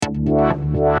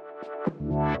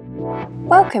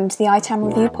Welcome to the ITAM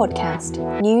Review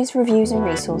podcast, news, reviews and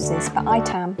resources for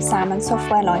ITAM, SAM and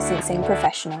software licensing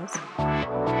professionals.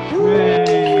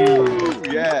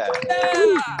 Yeah,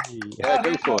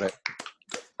 go for it.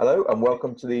 Hello and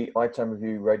welcome to the ITAM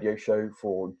Review radio show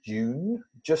for June,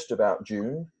 just about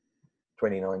June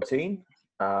 2019.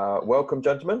 Welcome,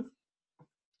 gentlemen.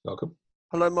 Welcome.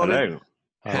 Hello, Molly. Hello.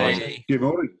 Hey. Good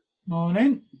morning.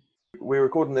 Morning. We're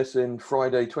recording this in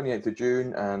Friday, 28th of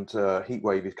June, and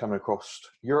heatwave is coming across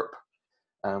Europe.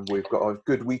 And we've got a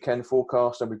good weekend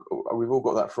forecast, and we've all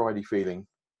got that Friday feeling.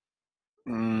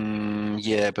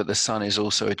 Yeah, but the sun is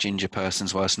also a ginger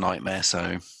person's worst nightmare,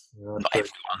 so not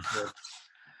everyone. Yeah.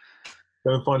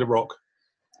 Go and find a rock.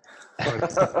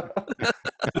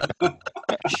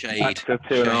 Shade. Back to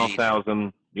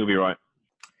 2,500, you'll be right.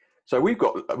 So we've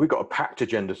got a packed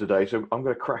agenda today, so I'm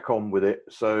going to crack on with it.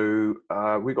 So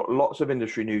we've got lots of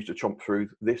industry news to chomp through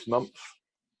this month.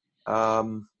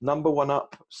 Number one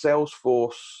up,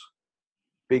 Salesforce,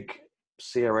 big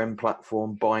CRM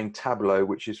platform, buying Tableau,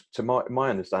 which is, to my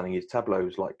understanding, is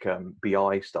Tableau's like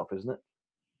BI stuff, isn't it?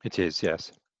 It is,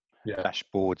 yes. Yeah.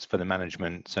 Dashboards for the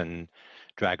management and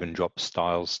drag and drop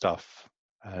style stuff.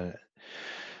 A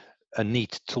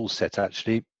neat tool set,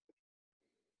 actually.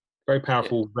 Very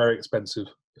powerful, very expensive.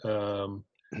 But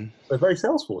very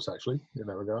Salesforce, actually, in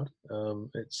that regard.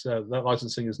 It's that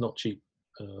licensing is not cheap.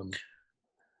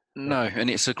 No, and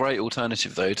it's a great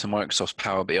alternative, though, to Microsoft's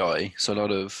Power BI. So a lot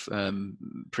of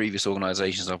previous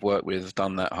organisations I've worked with have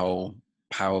done that whole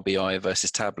Power BI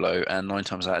versus Tableau, and 9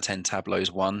 times out of 10,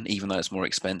 Tableau's won, even though it's more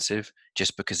expensive,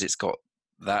 just because it's got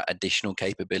that additional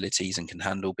capabilities and can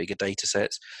handle bigger data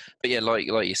sets. But yeah, like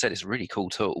you said, it's a really cool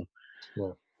tool.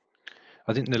 Yeah.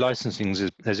 I think the licensing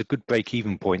there's a good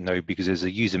break-even point, though, because there's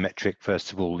a user metric,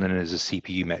 first of all, and then there's a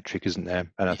CPU metric, isn't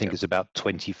there? And I think it's about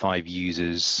 25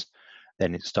 users.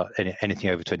 Then anything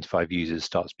over 25 users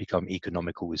starts to become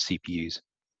economical with CPUs.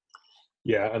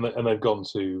 Yeah, and they've gone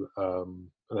to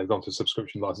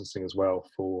subscription licensing as well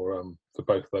for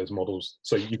both of those models.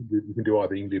 So you can do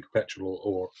either, you can do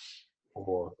perpetual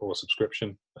or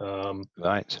subscription.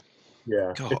 Right.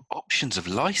 Yeah. God, options of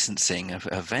licensing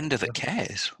a vendor that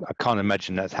cares. I can't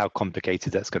imagine that's how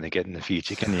complicated that's going to get in the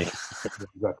future, can you?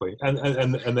 Exactly.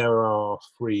 And there are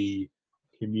free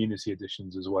community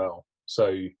editions as well.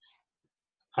 So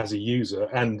as a user,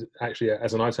 and actually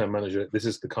as an ITAM manager, this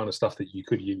is the kind of stuff that you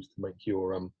could use to make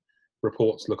your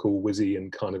reports look all whizzy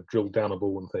and kind of drill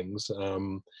downable and things.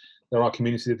 There are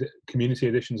community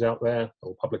editions out there,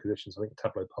 or public editions. I think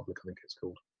Tableau Public, I think it's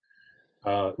called,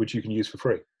 which you can use for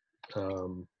free.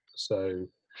 Of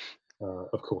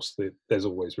course, there's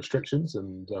always restrictions,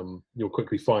 and you'll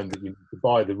quickly find that you need to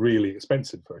buy the really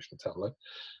expensive version of Tableau.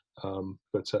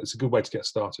 But it's a good way to get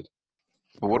started.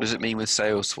 Well, what does it mean with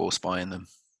Salesforce buying them?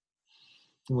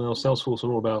 Well, Salesforce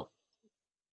are all about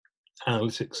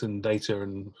analytics and data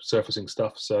and surfacing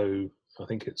stuff, so I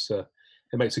think it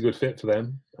makes a good fit for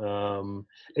them.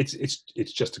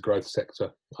 It's just a growth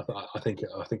sector. I think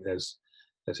there's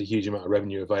a huge amount of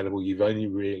revenue available. You've only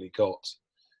really got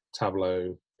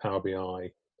Tableau, Power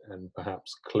BI, and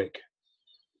perhaps Click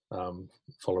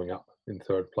following up in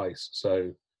third place.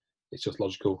 So it's just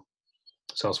logical.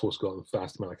 Salesforce got a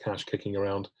vast amount of cash kicking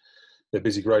around. They're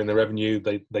busy growing their revenue.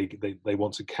 They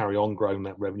want to carry on growing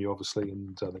that revenue, obviously,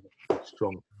 and they're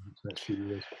strong in the next few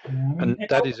years. And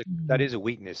that is a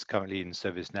weakness currently in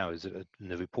ServiceNow, is that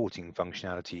the reporting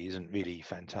functionality isn't really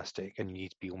fantastic, and you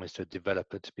need to be almost a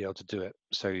developer to be able to do it.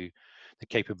 So the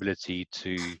capability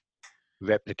to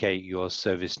replicate your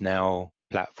ServiceNow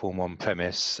platform on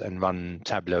premise and run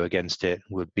Tableau against it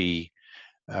would be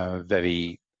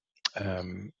very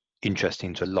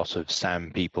interesting to a lot of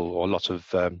SAM people, or a lot of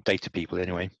data people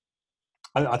anyway.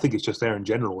 I think it's just there in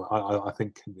general. I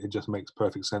think it just makes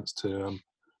perfect sense to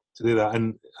do that.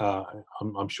 And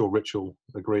I'm sure Rich will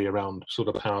agree around sort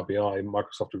of Power BI.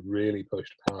 Microsoft have really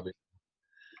pushed Power BI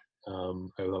over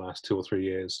the last 2 or 3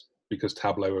 years because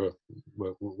Tableau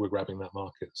were grabbing that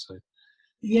market. So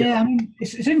yeah, I mean,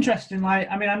 it's interesting.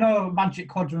 Like, I mean, I know Magic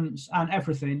Quadrants and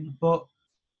everything, but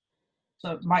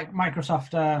so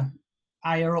Microsoft are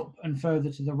higher up and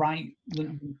further to the right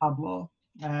than Tableau.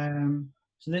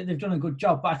 So they've done a good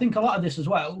job. But I think a lot of this as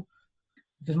well,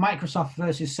 because Microsoft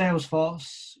versus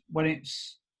Salesforce, when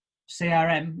it's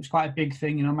CRM, it's quite a big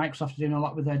thing. You know, Microsoft are doing a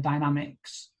lot with their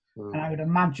Dynamics. And I would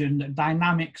imagine that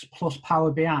Dynamics plus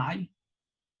Power BI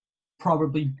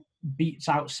probably beats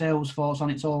out Salesforce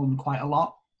on its own quite a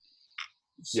lot.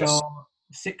 So yes.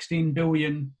 16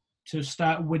 billion to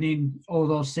start winning all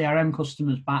those CRM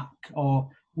customers back, or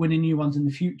winning new ones in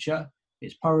the future,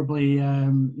 it's probably you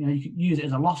can use it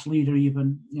as a loss leader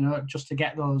even, just to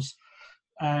get those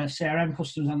CRM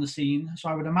customers on the scene. So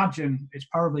I would imagine it's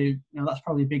probably, that's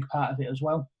probably a big part of it as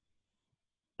well.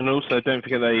 And also, don't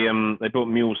forget they bought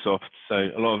MuleSoft, so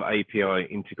a lot of API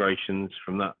integrations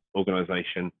from that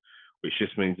organisation, which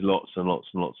just means lots and lots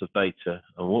and lots of data.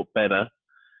 And what better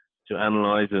to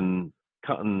analyse and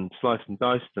cut and slice and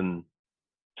dice than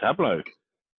Tableau?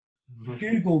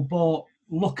 Google bought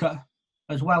Looker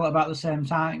as well about the same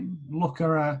time.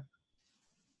 Looker,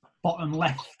 bottom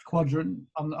left quadrant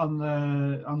on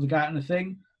the Gartner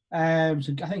thing.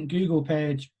 So I think Google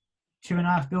paid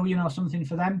 $2.5 billion or something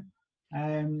for them.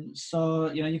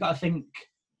 So you got to think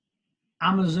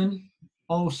Amazon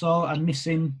also are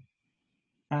missing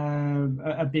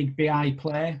a big BI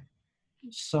play.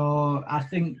 So I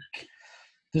think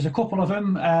there's a couple of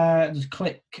them. There's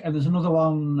Click, and there's another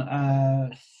one,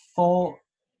 ThoughtView,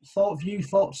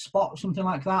 ThoughtSpot, something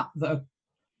like that are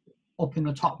up in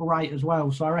the top right as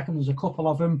well. So I reckon there's a couple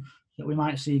of them that we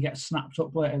might see get snapped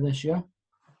up later this year.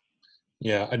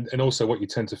 Yeah, and also what you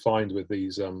tend to find with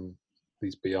these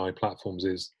BI platforms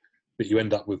is that you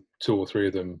end up with 2 or 3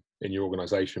 of them in your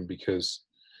organisation because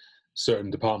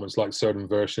certain departments like certain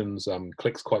versions.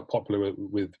 Click's quite popular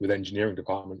with engineering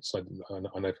departments. I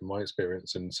know from my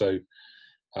experience, and so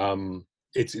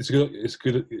it's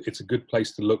a good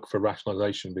place to look for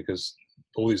rationalisation because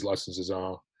all these licenses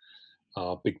are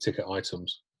big ticket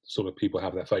items. Sort of people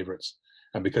have their favourites,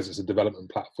 and because it's a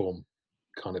development platform,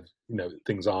 kind of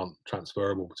things aren't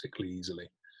transferable particularly easily.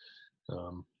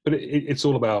 But it's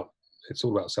all about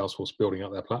Salesforce building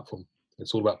out their platform.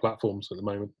 It's all about platforms at the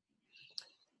moment.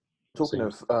 Talking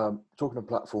of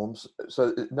platforms,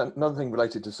 so another thing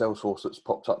related to Salesforce that's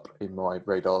popped up in my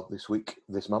radar this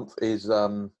month is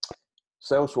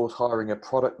Salesforce hiring a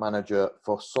product manager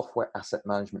for software asset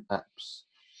management apps.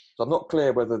 So I'm not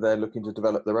clear whether they're looking to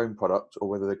develop their own product or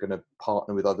whether they're going to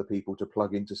partner with other people to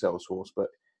plug into Salesforce. But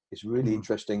it's really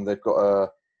interesting. They've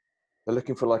got they're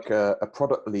looking for like a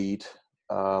product lead.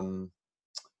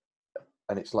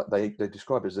 And it's like they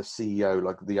describe it as a CEO,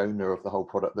 like the owner of the whole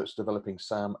product that's developing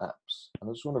SAM apps. And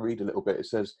I just want to read a little bit. It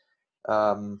says,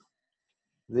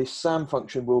 this SAM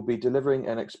function will be delivering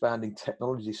and expanding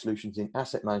technology solutions in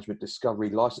asset management, discovery,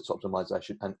 license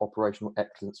optimization, and operational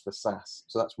excellence for SaaS.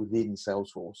 So that's within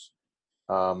Salesforce.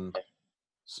 And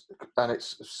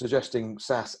it's suggesting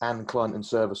SaaS and client and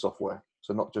server software,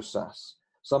 so not just SaaS.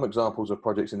 Some examples of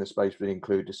projects in this space would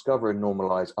include discover and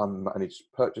normalize unmanaged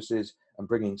purchases and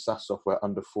bringing SaaS software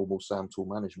under formal SAM tool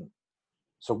management.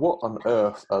 So what on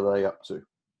earth are they up to?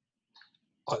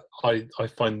 I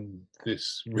find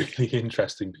this really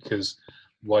interesting because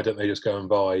why don't they just go and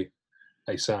buy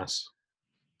a SaaS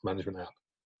management app?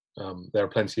 There are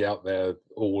plenty out there,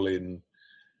 all in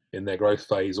their growth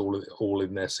phase, all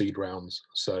in their seed rounds.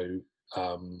 So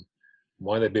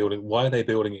why are they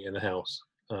building it in the house?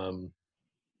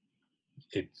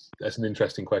 That's an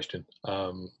interesting question.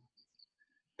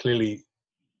 Clearly,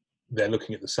 they're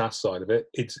looking at the SaaS side of it.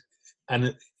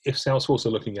 And if Salesforce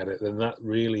are looking at it, then that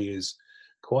really is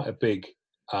quite a big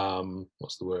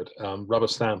rubber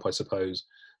stamp, I suppose,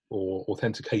 or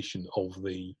authentication of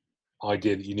the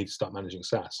idea that you need to start managing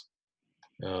SaaS.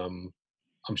 I'm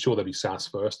sure there'll be SaaS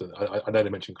first, and I know they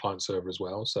mentioned client server as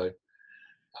well. So,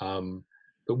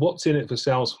 but what's in it for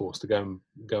Salesforce to go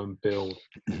and build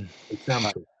a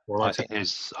SAM tool? I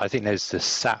think there's the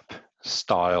SAP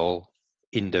style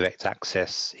indirect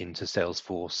access into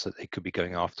Salesforce that they could be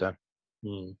going after.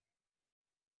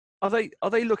 Are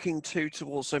they looking to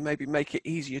also maybe make it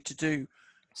easier to do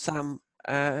SAM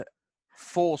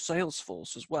for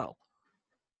Salesforce as well?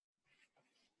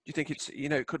 Do you think it's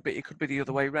it could be the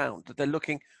other way around, that they're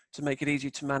looking to make it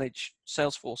easier to manage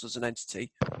Salesforce as an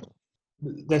entity?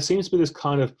 There seems to be this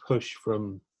kind of push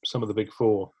from some of the big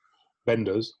 4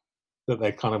 vendors that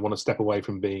they kind of want to step away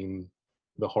from being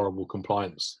the horrible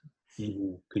compliance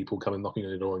evil people coming knocking on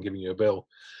your door and giving you a bill.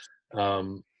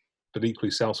 But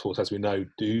equally, Salesforce, as we know,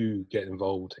 do get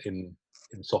involved in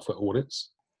software audits.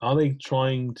 Are they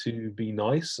trying to be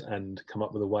nice and come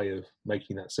up with a way of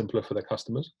making that simpler for their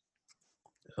customers?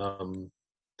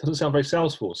 Doesn't sound very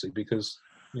Salesforcey because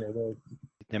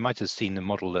they might have seen the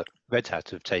model that Red Hat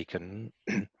have taken,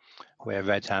 where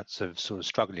Red Hats have sort of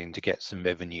struggling to get some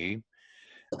revenue,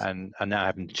 and are now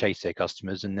having to chase their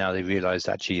customers. And now they realise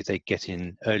actually, if they get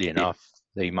in early enough,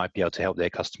 they might be able to help their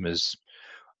customers.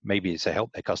 Maybe it's to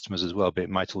help their customers as well, but it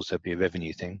might also be a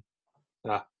revenue thing.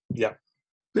 Yeah.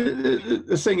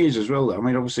 The thing is as well, I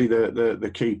mean, obviously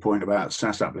the key point about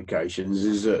SaaS applications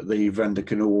is that the vendor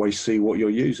can always see what you're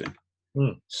using.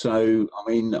 So,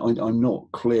 I mean, I'm not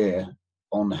clear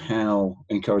on how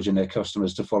encouraging their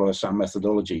customers to follow a SAM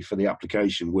methodology for the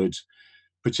application would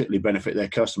particularly benefit their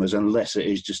customers unless it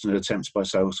is just an attempt by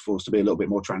Salesforce to be a little bit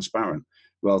more transparent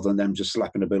rather than them just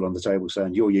slapping a bill on the table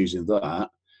saying you're using that.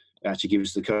 It actually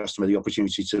gives the customer the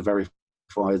opportunity to verify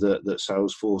that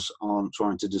Salesforce aren't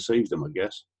trying to deceive them, I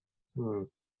guess. Well,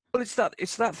 it's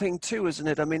that thing too, isn't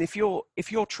it? I mean, if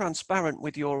you're transparent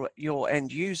with your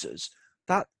end users,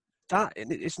 that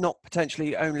is not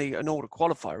potentially only an order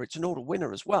qualifier; it's an order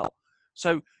winner as well.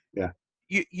 So, yeah,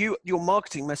 your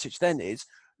marketing message then is,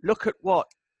 look at what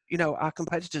our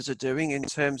competitors are doing in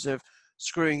terms of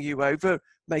screwing you over,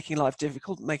 making life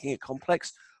difficult, making it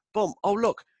complex. Boom! Oh,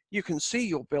 look, you can see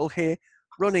your bill here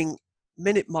running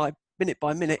minute by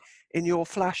minute in your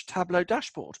Flash Tableau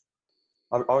dashboard.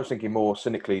 I was thinking more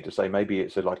cynically to say maybe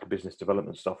it's like a business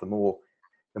development stuff. The more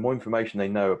information they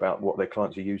know about what their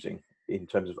clients are using in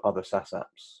terms of other SaaS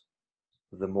apps,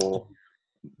 the more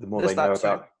they know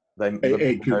about them.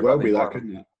 It could well be that,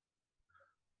 couldn't it?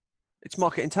 It's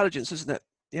market intelligence, isn't it?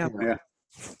 Yeah.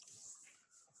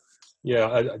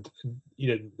 Yeah.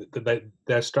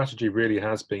 Their strategy really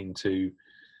has been to,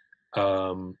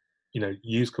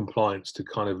 use compliance to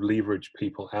kind of leverage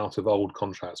people out of old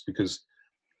contracts, because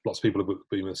lots of people have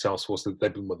been with Salesforce.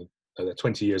 They're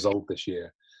 20 years old this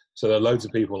year, so there are loads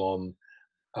of people on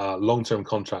long-term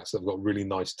contracts that have got really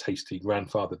nice, tasty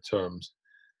grandfathered terms.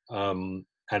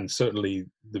 And certainly,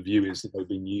 the view is that they've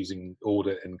been using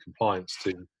audit and compliance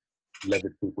to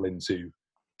leverage people into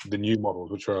the new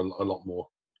models, which are a lot more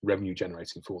revenue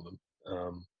generating for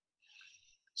them.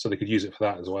 So they could use it for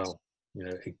that as well.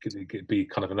 It could be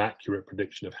kind of an accurate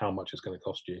prediction of how much it's going to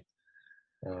cost you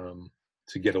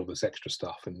to get all this extra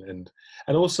stuff, and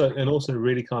also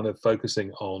really kind of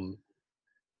focusing on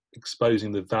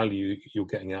exposing the value you're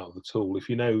getting out of the tool. If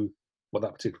you know what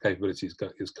that particular capability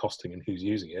is costing and who's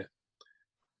using it,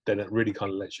 then it really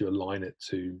kind of lets you align it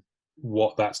to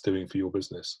what that's doing for your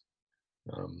business.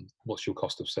 What's your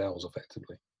cost of sales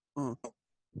effectively?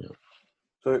 Yeah.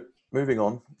 So moving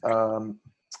on,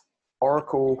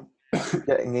 Oracle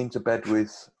getting into bed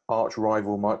with arch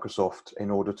rival Microsoft in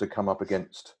order to come up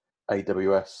against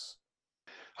AWS.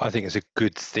 I think it's a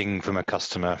good thing from a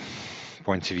customer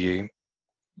point of view,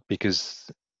 because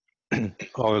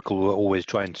Oracle were always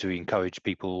trying to encourage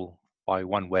people by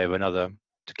one way or another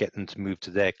to get them to move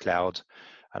to their cloud.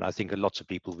 And I think a lot of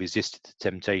people resisted the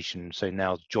temptation. So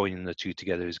now joining the two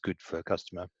together is good for a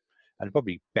customer, and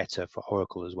probably better for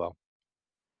Oracle as well.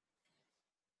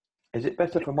 Is it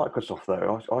better for Microsoft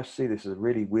though? I see this as a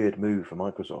really weird move for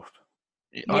Microsoft.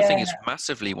 I think it's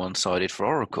massively one-sided for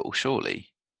Oracle, surely.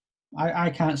 I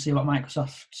can't see what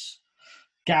Microsoft's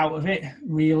get out of it,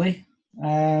 really.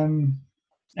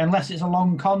 Unless it's a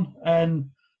long con and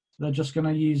they're just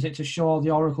going to use it to show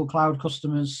the Oracle Cloud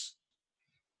customers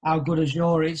how good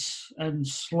Azure is and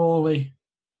slowly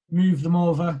move them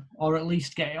over, or at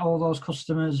least get all those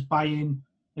customers buying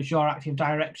Azure Active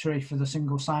Directory for the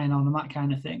single sign-on and that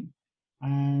kind of thing.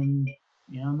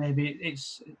 Maybe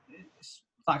it's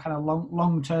that kind of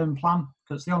long-term plan,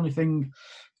 because it's the only thing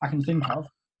I can think of.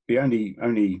 The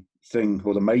only thing,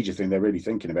 or the major thing they're really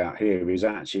thinking about here is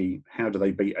actually how do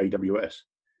they beat AWS?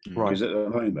 Right. Because at the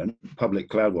moment, public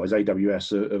cloud-wise,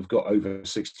 AWS have got over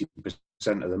 60%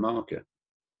 of the market.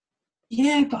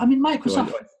 Yeah, but I mean,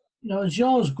 Microsoft,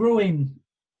 Azure's growing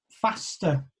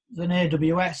faster than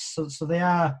AWS, so they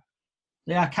are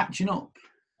catching up.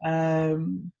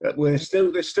 They're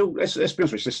still. Let's be honest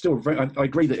with you, they're still. I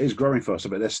agree that it is growing faster,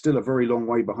 but they're still a very long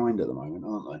way behind at the moment,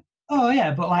 aren't they? Oh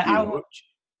yeah, but how much?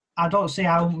 I don't see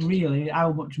how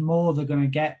much more they're going to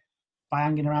get by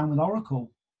hanging around with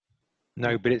Oracle.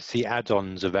 No, but it's the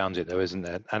add-ons around it, though, isn't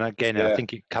there? And again, I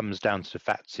think it comes down to the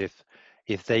fact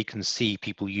if they can see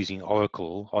people using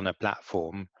Oracle on a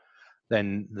platform,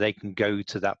 then they can go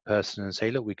to that person and say,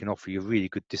 look, we can offer you a really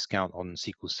good discount on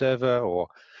SQL Server or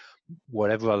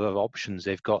whatever other options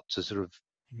they've got to sort of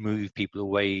move people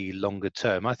away longer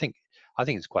term. I think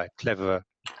it's quite a clever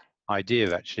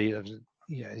idea, actually.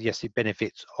 Yes, it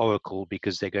benefits Oracle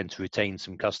because they're going to retain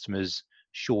some customers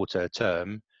shorter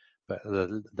term, but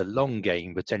the long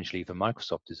game potentially for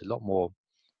Microsoft is a lot more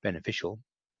beneficial.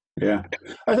 Yeah,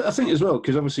 I think as well,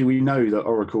 because obviously we know that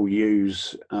Oracle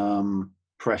use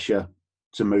pressure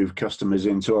to move customers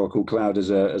into Oracle Cloud as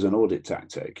an audit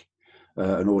tactic,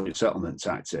 an audit settlement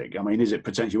tactic. I mean, is it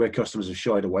potentially where customers have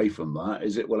shied away from that?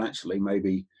 Is it, well, actually,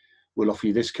 maybe we'll offer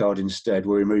you this card instead,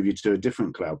 we'll move you to a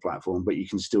different cloud platform, but you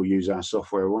can still use our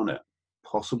software on it?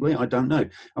 Possibly, I don't know.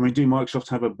 I mean, do Microsoft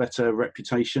have a better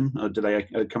reputation? Or do they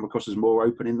come across as more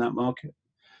open in that market?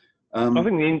 I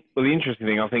think the interesting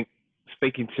thing, I think,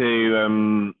 speaking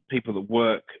to people that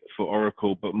work for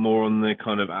Oracle, but more on the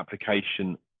kind of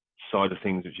application side of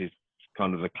things, which is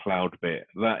kind of the cloud bit.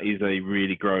 That is a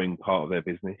really growing part of their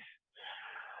business.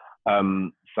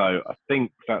 So I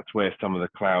think that's where some of the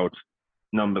cloud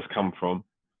numbers come from.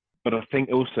 But I think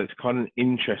also it's kind of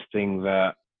interesting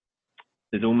that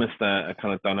there's almost a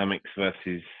kind of Dynamics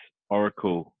versus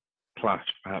Oracle clash,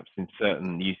 perhaps in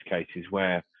certain use cases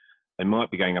where they might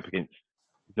be going up against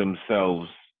themselves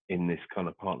in this kind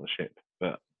of partnership.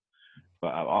 But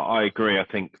I agree. I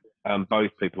think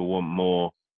both people want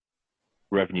more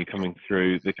revenue coming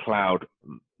through the cloud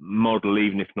model,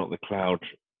 even if not the cloud,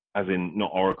 as in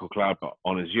not Oracle Cloud, but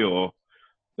on Azure.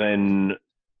 Then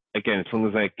again, as long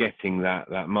as they're getting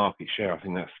that market share, I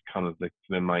think that's kind of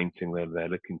the main thing they're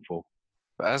looking for.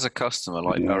 But as a customer,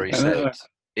 like Barry said,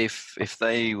 if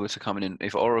they were to come in,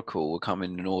 if Oracle were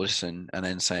coming in auditing and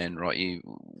then saying, right,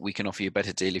 we can offer you a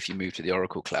better deal if you move to the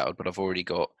Oracle Cloud, but I've already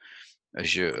got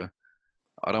Azure,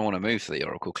 I don't want to move to the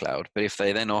Oracle Cloud. But if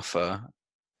they then offer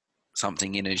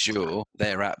something in Azure,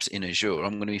 their apps in Azure,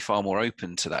 I'm going to be far more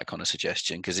open to that kind of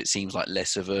suggestion, because it seems like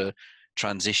less of a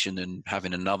transition than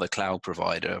having another cloud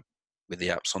provider with the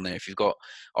apps on there. If you've got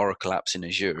Oracle apps in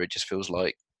Azure, it just feels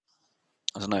like,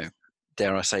 I don't know,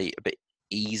 dare I say, a bit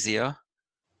easier.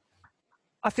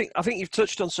 I think you've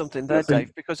touched on something there,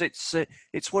 Dave, because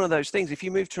it's one of those things. If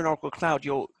you move to an Oracle Cloud,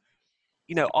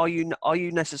 are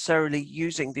you necessarily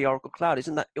using the Oracle Cloud?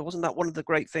 Wasn't that one of the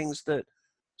great things that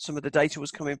some of the data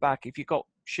was coming back? If you got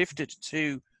shifted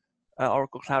to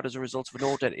Oracle Cloud as a result of an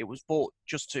audit, it was bought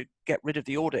just to get rid of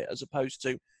the audit, as opposed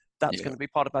to that's going to be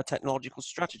part of our technological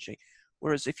strategy.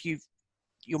 Whereas if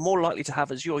you're more likely to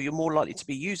have Azure, you're more likely to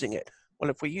be using it.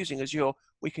 Well, if we're using Azure,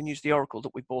 we can use the Oracle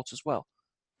that we bought as well.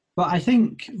 But I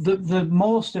think the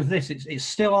most of this, it's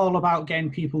still all about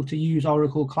getting people to use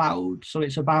Oracle Cloud. So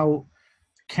it's about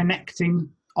connecting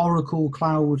Oracle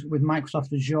Cloud with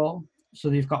Microsoft Azure, so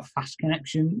they've got fast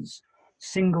connections,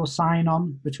 single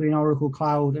sign-on between Oracle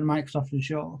Cloud and Microsoft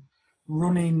Azure,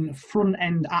 running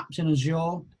front-end apps in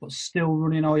Azure, but still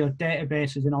running all your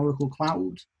databases in Oracle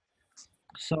Cloud.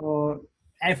 So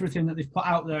everything that they've put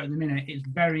out there at the minute is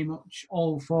very much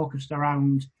all focused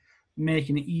around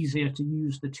making it easier to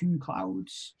use the two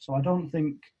clouds. So I don't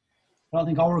think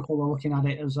Oracle are looking at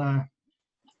it as that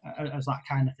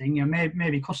kind of thing.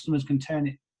 Maybe customers can turn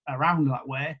it around that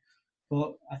way,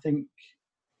 but I think,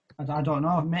 I don't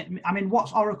know. I mean,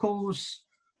 what's Oracle's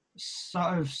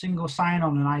sort of single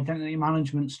sign-on and identity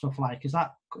management stuff like? Is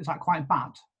that quite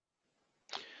bad?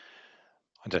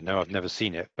 I don't know. I've never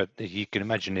seen it, but you can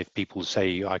imagine if people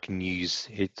say I can use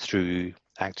it through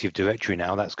Active Directory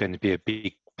now, that's going to be a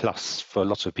big plus for a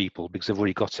lot of people because they've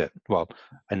already got it. Well,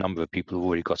 a number of people have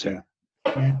already got it.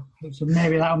 Yeah. So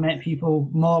maybe that'll make people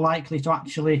more likely to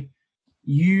actually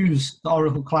use the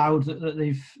Oracle Cloud that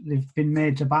they've been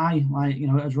made to buy, like,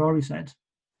 as Rory said.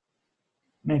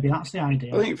 Maybe that's the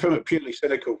idea. I think from a purely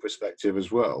cynical perspective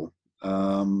as well,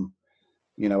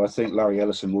 I think Larry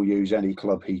Ellison will use any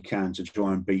club he can to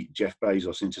try and beat Jeff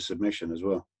Bezos into submission as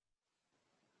well.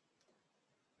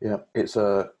 Yeah, it's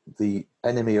the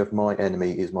enemy of my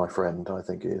enemy is my friend, I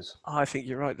think it is. I think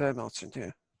you're right there, Martin,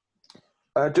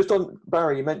 yeah. Just on,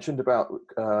 Barry, you mentioned about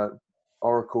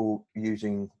Oracle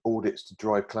using audits to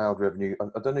drive cloud revenue.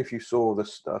 I don't know if you saw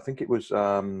this, I think it was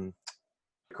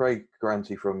Craig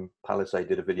Granty from Palisade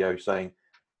did a video saying,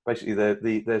 basically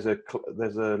there's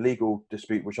a legal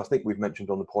dispute, which I think we've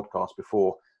mentioned on the podcast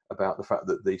before, about the fact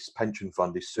that this pension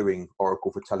fund is suing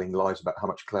Oracle for telling lies about how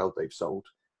much cloud they've sold.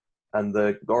 And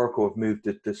the Oracle have moved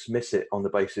to dismiss it on the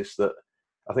basis that,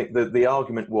 I think the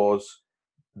argument was,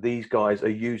 these guys are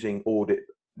using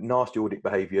nasty audit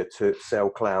behavior to sell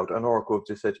cloud, and Oracle have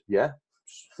just said, yeah,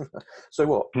 so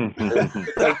what?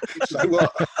 So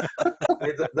what?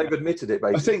 They've admitted it,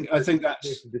 basically. I think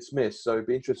that's dismissed. So it'd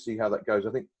be interesting to see how that goes.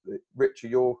 I think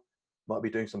Richard, you might be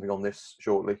doing something on this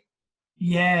shortly.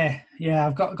 Yeah,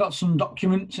 I've got some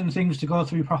documents and things to go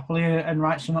through properly and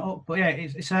write something up. But yeah,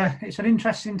 it's an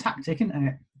interesting tactic, isn't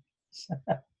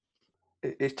it?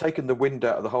 It's taken the wind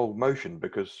out of the whole motion,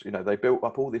 because they built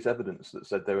up all this evidence that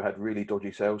said they had really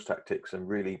dodgy sales tactics and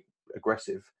really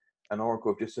aggressive, and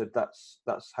Oracle have just said that's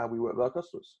how we work with our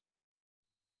customers.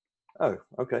 Oh,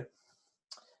 okay.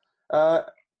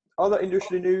 Other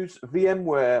industry news: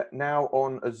 VMware now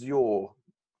on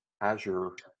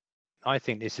Azure. I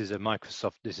think this is a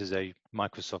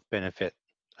Microsoft benefit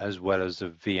as well as a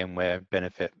VMware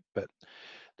benefit, but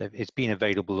it's been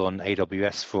available on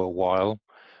AWS for a while,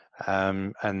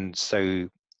 and so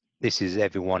this is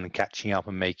everyone catching up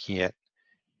and making it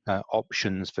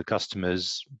options for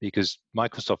customers, because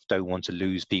Microsoft don't want to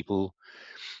lose people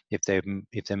if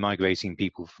they're migrating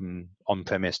people from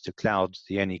on-premise to cloud.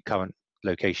 The only current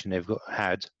location they've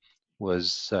had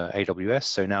was AWS.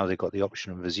 So now they've got the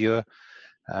option of Azure.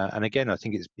 And again, I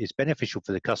think it's beneficial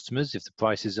for the customers if the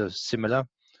prices are similar.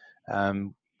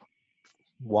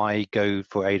 Why go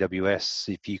for AWS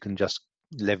if you can just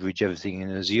leverage everything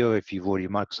in Azure if you've already a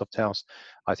Microsoft house?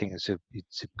 I think it's a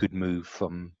good move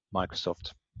from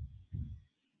Microsoft.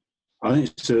 I think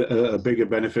it's a bigger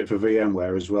benefit for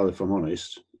VMware as well, if I'm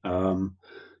honest.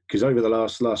 Because over the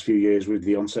last few years, with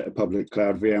the onset of public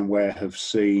cloud, VMware have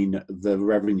seen the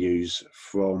revenues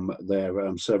from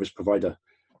their service provider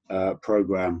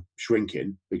program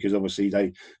shrinking, because obviously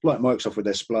they, like Microsoft with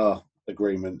their SPLA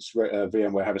agreements,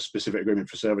 VMware have a specific agreement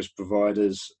for service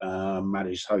providers,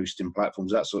 managed hosting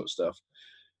platforms, that sort of stuff.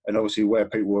 And obviously where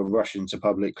people were rushing to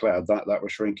public cloud, that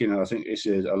was shrinking. And I think this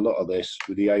is a lot of this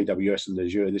with the AWS and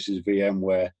Azure. This is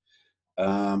VMware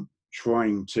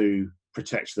trying to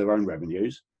protect their own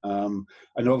revenues, and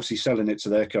obviously selling it to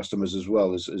their customers as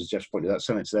well, as Jeff's pointed out,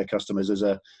 selling it to their customers as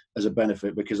a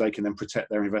benefit, because they can then protect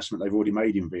their investment they've already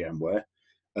made in VMware,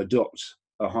 adopt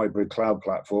a hybrid cloud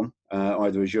platform,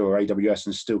 either Azure or AWS,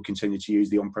 and still continue to use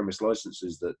the on-premise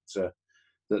licenses that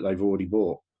they've already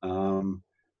bought.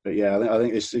 But yeah, I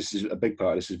think this is a big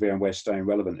part of this, is VMware staying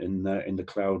relevant in the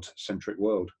cloud-centric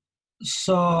world.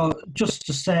 So just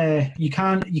to say, you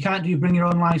can't do bring your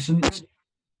own license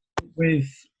with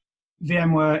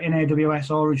VMware in AWS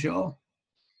or Azure.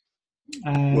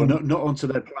 Well, not onto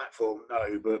their platform,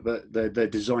 no, but they're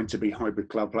designed to be hybrid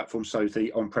cloud platforms. So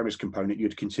the on-premise component,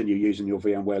 you'd continue using your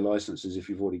VMware licenses if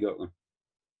you've already got them.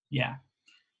 Yeah.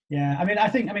 I mean,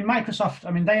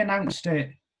 Microsoft, they announced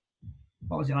it,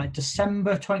 what was it, like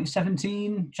December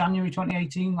 2017, January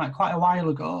 2018, like quite a while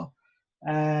ago.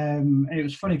 And it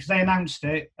was funny because they announced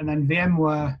it, and then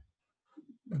VMware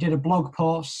did a blog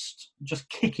post just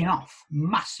kicking off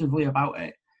massively about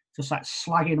it, just like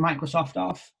slagging Microsoft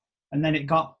off. And then it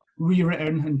got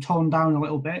rewritten and toned down a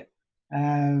little bit.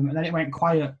 And then it went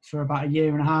quiet for about a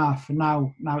year and a half, and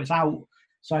now it's out.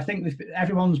 So I think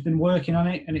everyone's been working on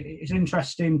it, and it's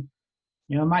interesting.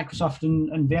 You know, Microsoft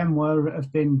and VMware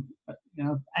have been,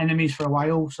 enemies for a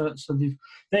while. So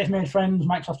they've made friends,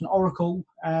 Microsoft and Oracle.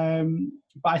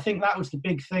 But I think that was the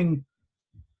big thing.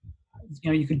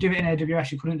 You know, you could do it in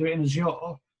AWS, you couldn't do it in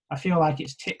Azure. I feel like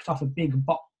it's ticked off a big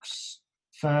box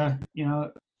for,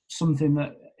 something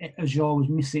that Azure was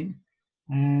missing.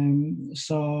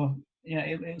 So yeah,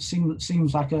 it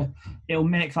seems like it'll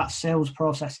make that sales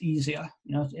process easier.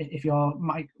 You know, if you're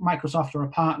Microsoft or a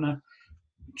partner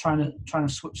trying to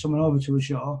switch someone over to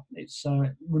Azure, it's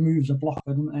removes a blocker,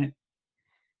 doesn't it?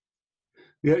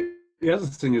 Yeah. The other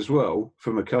thing as well,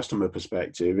 from a customer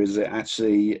perspective, is it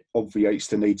actually obviates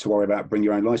the need to worry about bring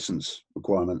your own license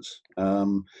requirements.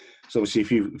 So obviously,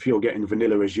 if you're getting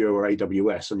vanilla Azure or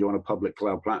AWS and you're on a public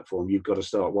cloud platform, you've got to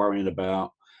start worrying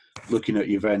about looking at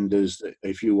your vendors.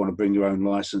 If you want to bring your own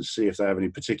license, see if they have any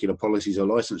particular policies or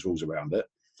license rules around it.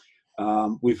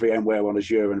 With VMware on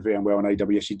Azure and VMware on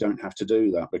AWS, you don't have to do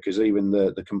that, because even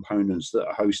the components that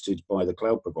are hosted by the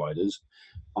cloud providers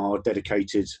are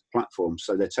dedicated platforms,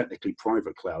 so they're technically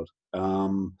private cloud.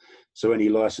 So any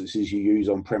licenses you use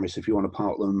on premise, if you want to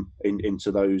part them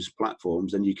into those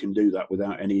platforms, then you can do that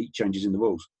without any changes in the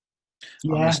rules.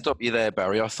 Yeah. I'm going to stop you there,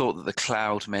 Barry. I thought that the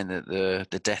cloud meant that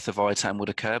the death of ITAM would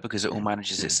occur because it all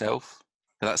manages itself.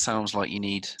 But that sounds like you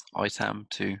need ITAM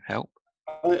to help.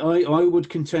 I would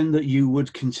contend that you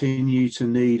would continue to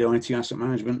need IT asset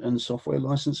management and software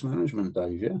license management,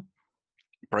 Dave, yeah?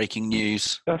 Breaking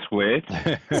news. That's weird.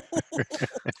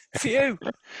 Phew.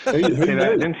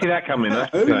 Didn't see that coming.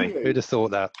 That's the thing. Who'd have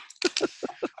thought that?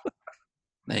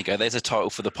 There you go. There's a title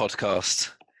for the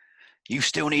podcast. You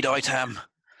still need ITAM.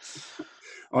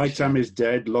 ITAM is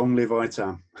dead. Long live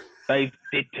ITAM. Dave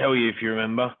did tell you, if you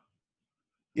remember.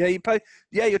 Yeah,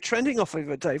 you're trending off of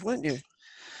it, Dave, weren't you?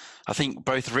 I think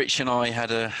both Rich and I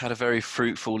had a very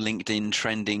fruitful LinkedIn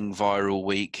trending viral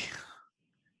week.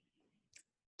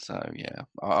 So yeah,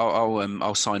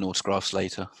 I'll sign autographs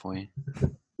later for you.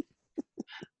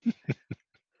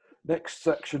 Next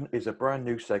section is a brand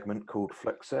new segment called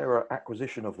Flexera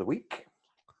Acquisition of the Week.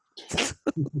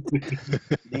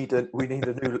 We need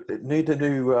a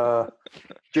new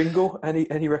jingle.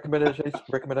 Any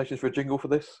recommendations for a jingle for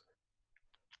this?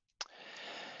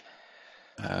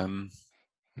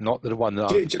 Not the one that I'm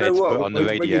Do you prepared know to put what? on the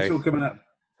radio.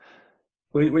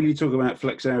 When you talk about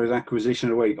Flexera's acquisition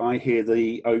of the week, I hear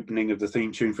the opening of the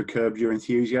theme tune for Curb Your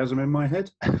Enthusiasm in my head.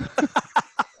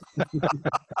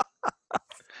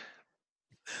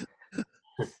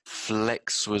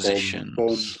 Flexquisition.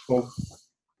 So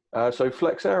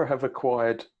Flexera have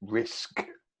acquired Risk.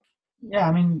 Yeah,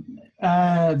 I mean,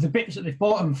 the bits that they've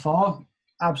bought them for,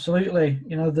 absolutely.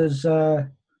 You know, there's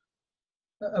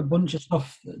a bunch of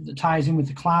stuff that ties in with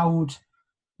the cloud.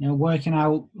 You know, working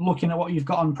out, looking at what you've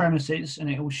got on premises, and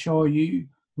it will show you.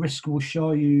 Risk will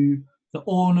show you the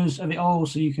owners of it all,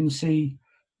 so you can see,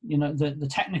 you know, the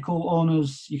technical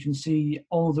owners. You can see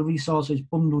all the resources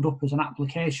bundled up as an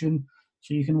application,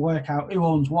 so you can work out who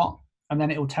owns what, and then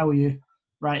it will tell you,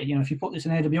 right, you know, if you put this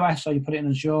in AWS or you put it in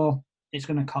Azure, it's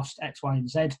going to cost X, Y, and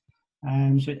Z.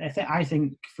 So I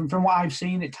think from what I've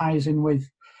seen, it ties in with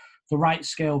the right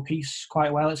scale piece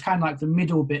quite well. It's kind of like the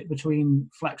middle bit between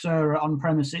Flexera on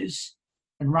premises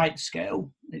and right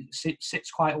scale. It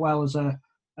sits quite well as a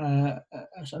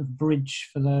sort of bridge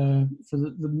for the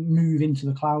move into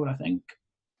the cloud, I think.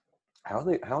 How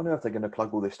on earth are they going to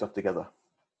plug all this stuff together?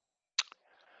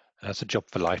 That's a job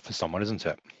for life for someone, isn't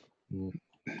it?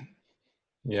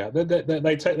 Yeah,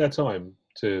 they take their time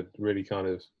to really kind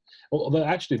of. Although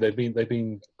actually they've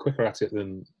been quicker at it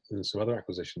than some other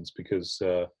acquisitions, because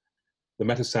the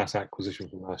MetaSaaS acquisition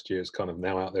from last year is kind of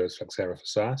now out there as Flexera for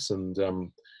SaaS, and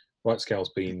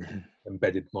RightScale's been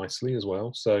embedded nicely as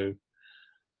well. So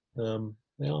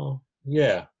they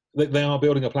are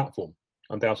building a platform,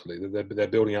 undoubtedly. They're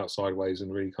building out sideways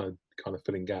and really kind of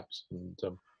filling gaps, and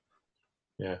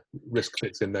Risk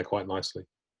fits in there quite nicely.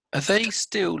 Are they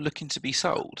still looking to be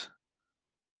sold?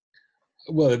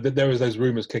 Well, there is those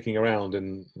rumours kicking around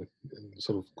and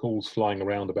sort of calls flying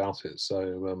around about it.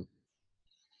 So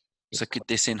could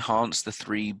this enhance the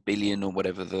 3 billion or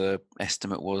whatever the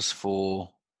estimate was for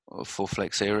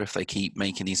Flexera if they keep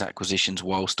making these acquisitions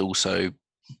whilst also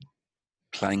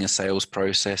playing a sales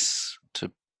process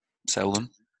to sell them?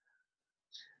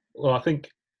 Well, I think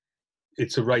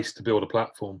it's a race to build a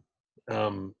platform.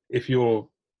 If you're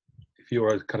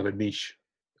a kind of a niche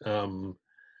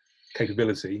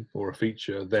capability or a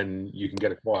feature, then you can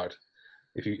get acquired.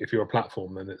 If you're a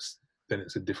platform, then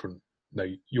it's a different. No,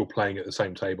 you're playing at the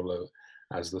same table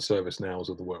as the ServiceNows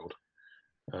of the world,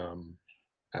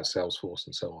 as Salesforce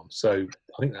and so on. So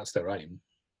I think that's their aim.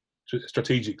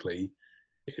 Strategically,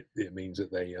 it means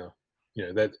that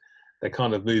they're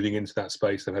kind of moving into that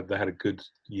space. They had a good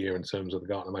year in terms of the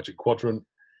Gartner Magic Quadrant,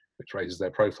 which raises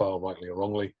their profile, rightly or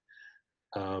wrongly,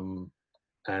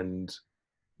 and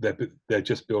they're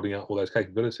just building out all those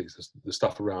capabilities. The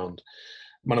stuff around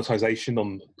monetization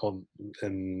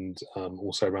and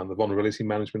also around the vulnerability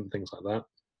management and things like that.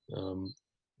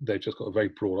 They've just got a very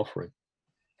broad offering.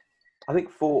 I think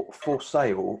for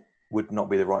sale would not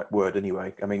be the right word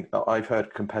anyway. I mean, I've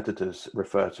heard competitors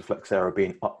refer to Flexera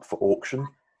being up for auction,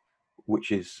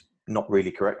 which is not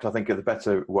really correct. I think the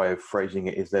better way of phrasing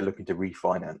it is they're looking to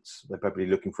refinance. They're probably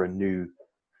looking for a new,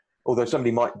 although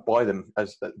somebody might buy them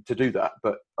as to do that,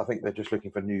 but I think they're just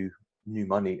looking for new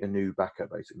money, a new backer,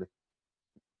 basically,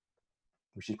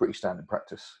 which is pretty standard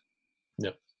practice.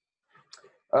 Yeah.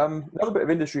 Another bit of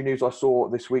industry news I saw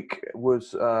this week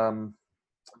was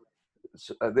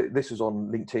this was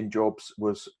on LinkedIn Jobs,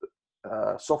 was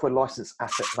software license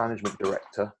asset management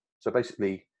director. So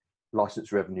basically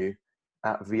license revenue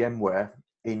at VMware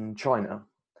in China.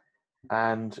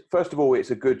 And first of all,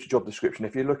 it's a good job description.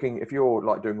 If you're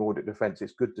like doing audit defense,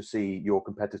 it's good to see your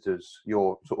competitors,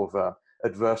 your sort of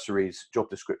adversaries' job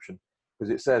description,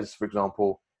 because it says, for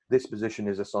example, this position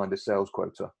is assigned a sales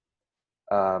quota,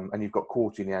 and you've got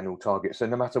quarterly annual targets. So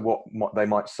no matter what they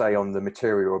might say on the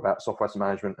material about software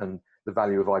management and the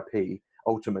value of IP,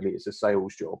 ultimately it's a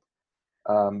sales job.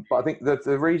 But I think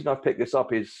the reason I've picked this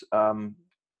up is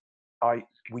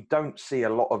we don't see a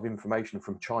lot of information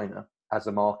from China as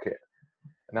a market.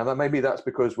 Now, maybe that's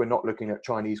because we're not looking at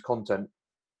Chinese content,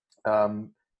 but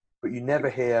you never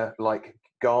hear like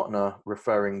Gartner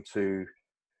referring to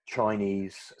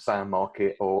Chinese SAM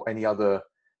market or any other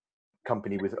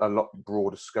company with a lot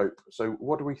broader scope. So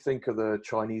what do we think of the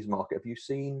Chinese market? Have you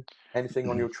seen anything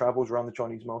on your travels around the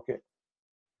Chinese market?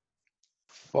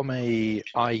 From a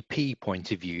IP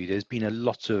point of view, there's been a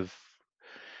lot of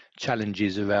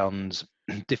challenges around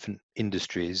different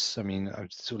industries. I mean, I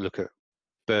sort of look at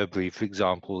Burberry, for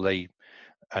example,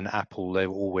 and Apple, they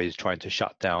were always trying to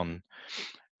shut down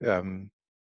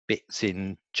bits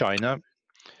in China.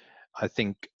 I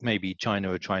think maybe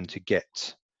China are trying to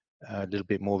get a little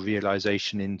bit more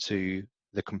realization into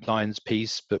the compliance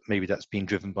piece, but maybe that's been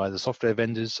driven by the software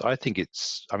vendors. I think it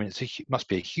must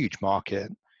be a huge market.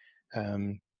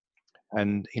 And,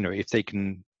 if they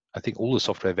can, I think all the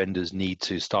software vendors need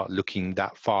to start looking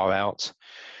that far out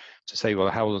to say, well,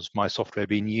 how has my software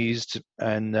been used?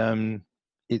 And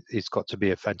it's got to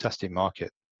be a fantastic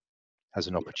market as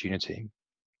an opportunity.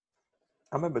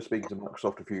 I remember speaking to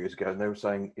Microsoft a few years ago, and they were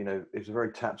saying, it's a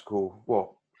very tactical,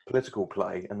 political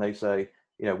play, and they say,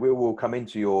 we will come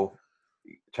into your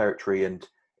territory, and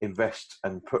invest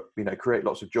and create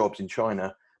lots of jobs in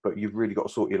China, but you've really got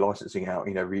to sort your licensing out.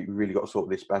 You really got to sort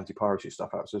this anti-piracy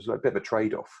stuff out. So it's like a bit of a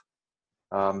trade-off.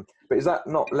 But is that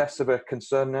not less of a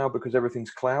concern now because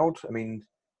everything's cloud? I mean,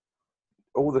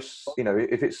 all this,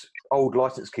 if it's old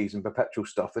license keys and perpetual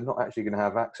stuff, they're not actually going to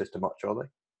have access to much, are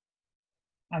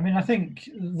they? I mean, I think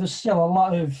there's still a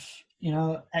lot of,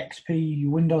 XP,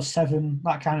 Windows 7,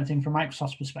 that kind of thing from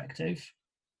Microsoft's perspective,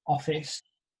 Office.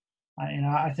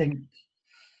 I think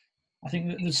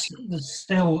that there's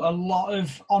still a lot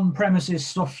of on-premises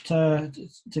stuff to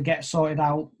get sorted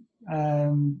out,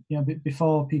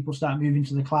 before people start moving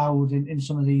to the cloud in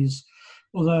some of these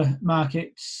other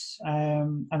markets.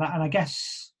 And I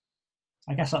guess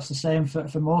that's the same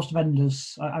for most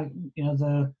vendors.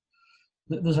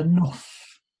 There's enough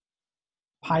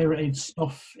pirated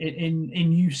stuff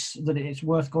in use that it's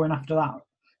worth going after that,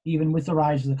 even with the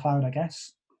rise of the cloud, I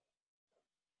guess.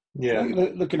 Yeah,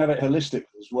 looking at it holistically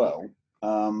as well.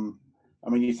 I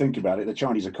mean, you think about it, the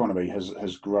Chinese economy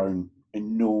has grown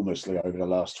enormously over the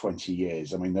last 20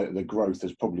 years. I mean, the growth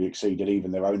has probably exceeded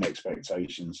even their own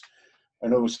expectations.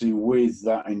 And obviously with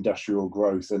that industrial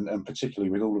growth and particularly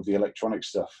with all of the electronic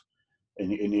stuff in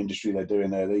the industry they're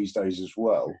doing there these days as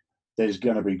well, there's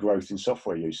going to be growth in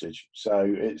software usage.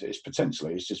 So it's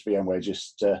just VMware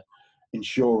just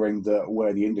ensuring that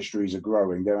where the industries are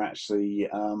growing, they're actually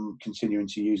continuing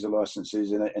to use the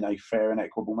licenses in a fair and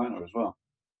equitable manner as well.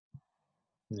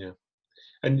 Yeah,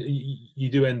 and you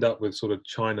do end up with sort of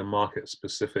China market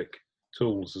specific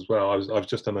tools as well. I've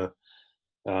just done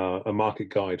a market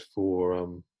guide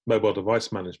for mobile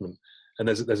device management, and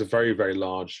there's a very, very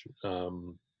large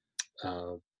tool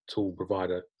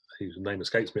provider whose name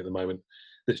escapes me at the moment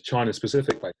that's China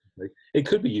specific. Basically, it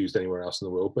could be used anywhere else in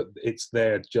the world, but it's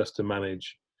there just to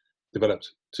manage,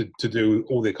 developed to do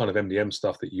all the kind of MDM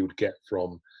stuff that you would get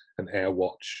from an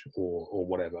AirWatch or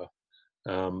whatever,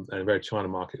 and very China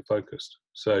market focused.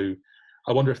 So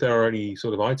I wonder if there are any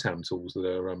sort of ITAM tools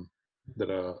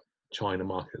that are China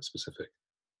market specific.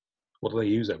 What do they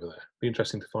use over there? Be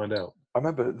interesting to find out. I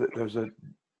remember that there's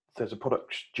a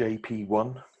product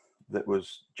JP1 that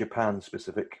was Japan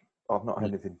specific. I've not had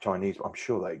anything Chinese, but I'm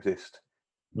sure they exist.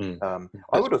 I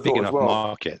would have thought as well.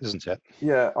 Market, isn't it?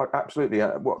 Yeah, absolutely.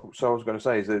 So I was going to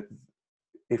say is that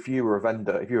if you were a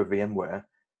vendor, if you were VMware,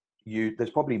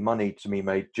 there's probably money to be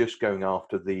made just going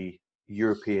after the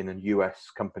European and US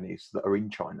companies that are in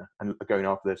China and going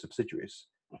after their subsidiaries.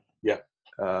 Yeah.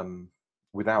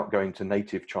 Without going to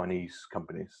native Chinese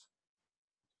companies.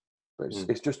 But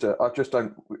it's just I just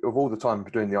don't, of all the time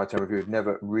doing the ITAM review, I've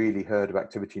never really heard of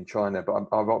activity in China, but I'm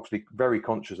actually very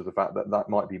conscious of the fact that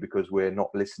might be because we're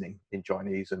not listening in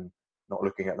Chinese and not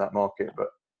looking at that market. But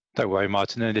don't worry,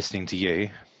 Martin, they're listening to you.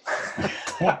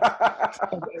 I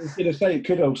was going to say it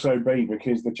could also be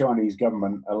because the Chinese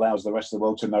government allows the rest of the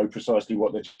world to know precisely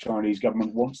what the Chinese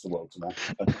government wants the world to know.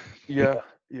 Yeah.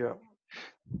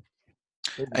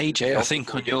 AJ, I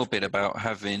think on your bit about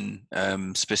having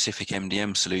specific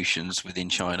MDM solutions within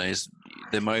China is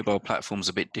the mobile platform's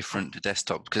a bit different to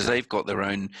desktop because they've got their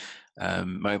own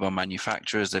mobile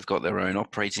manufacturers, they've got their own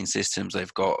operating systems,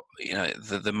 they've got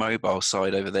the mobile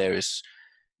side over there is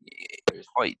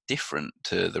quite different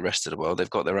to the rest of the world. They've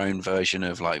got their own version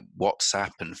of like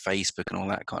WhatsApp and Facebook and all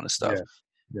that kind of stuff.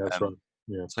 Yeah, that's right.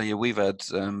 Yeah. So yeah, we've had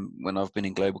when I've been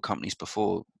in global companies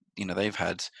before, they've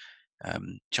had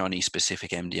Chinese specific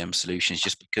MDM solutions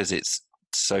just because it's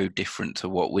so different to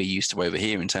what we're used to over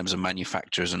here in terms of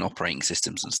manufacturers and operating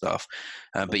systems and stuff.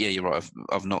 But yeah, you're right.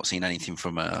 I've not seen anything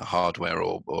from a hardware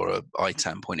or a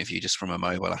ITAM point of view, just from a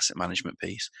mobile asset management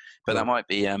piece. But that might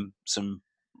be some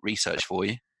research for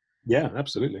you. Yeah,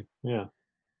 absolutely. Yeah,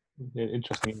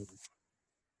 interesting.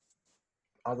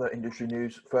 Other industry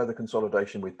news: further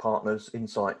consolidation with partners.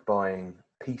 Insight buying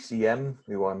PCM,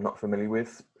 who I'm not familiar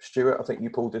with. Stuart, I think you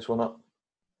pulled this one up.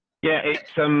 Yeah,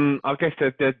 it's I guess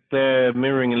they're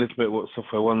mirroring a little bit what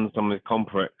Software One's done with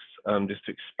Comprex, just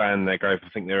to expand their growth. I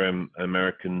think they're an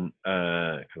American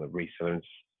kind of reseller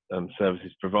and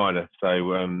services provider.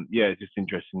 So yeah, it's just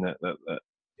interesting that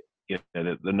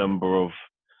the number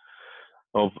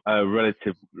of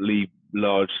relatively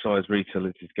large size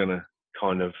retailers is going to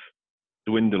kind of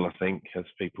dwindle, I think, as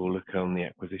people look on the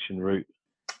acquisition route.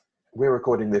 We're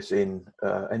recording this in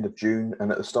end of June,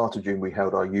 and at the start of June we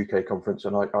held our UK conference,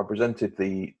 and I presented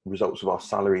the results of our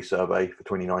salary survey for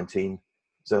 2019.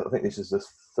 So I think this is the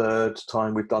third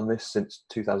time we've done this since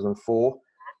 2004.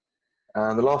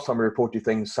 And the last time we reported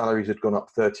things, salaries had gone up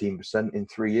 13% in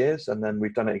 3 years, and then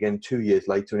we've done it again 2 years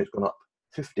later, and it's gone up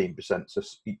 15%. So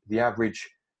the average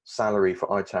salary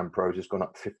for ITAM pros has gone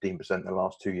up 15% in the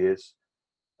last 2 years,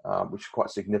 which is quite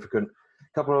significant.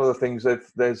 couple of other things.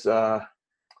 There's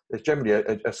generally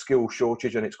a skill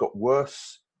shortage, and it's got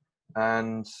worse.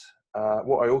 And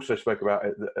what I also spoke about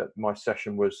at my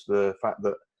session was the fact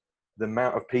that the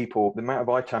amount of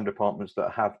ITAM departments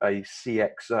that have a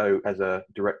CXO as a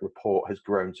direct report has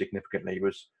grown significantly. It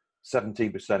was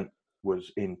 17%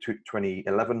 was in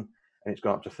 2011, and it's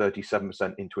gone up to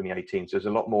 37% in 2018. So there's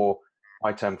a lot more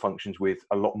ITAM functions with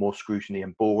a lot more scrutiny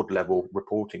and board level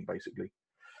reporting, basically.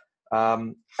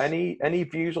 Any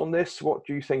views on this? What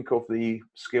do you think of the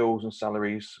skills and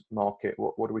salaries market?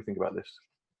 What do we think about this?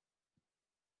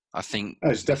 I think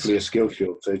it's definitely a skill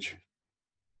shortage,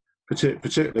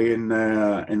 particularly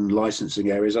in licensing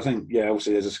areas. I think,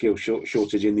 obviously there's a skill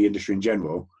shortage in the industry in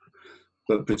general,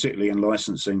 but particularly in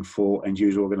licensing for end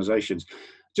user organisations.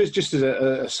 Just as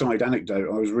a side anecdote,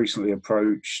 I was recently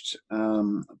approached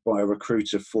by a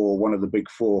recruiter for one of the big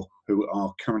four who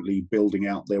are currently building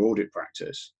out their audit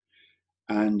practice.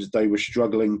 And they were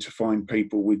struggling to find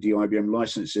people with the IBM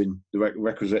licensing, the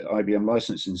requisite IBM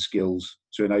licensing skills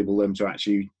to enable them to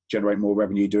actually generate more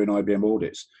revenue doing IBM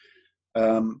audits.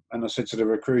 And I said to the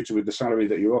recruiter, with the salary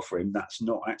that you're offering, that's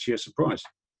not actually a surprise.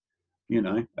 You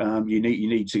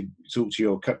need to talk to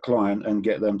your client and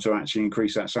get them to actually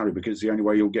increase that salary, because it's the only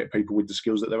way you'll get people with the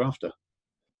skills that they're after.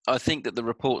 I think that the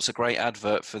report's a great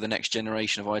advert for the next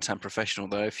generation of ITAM professional,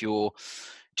 though. If you're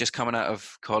just coming out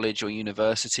of college or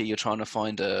university, you're trying to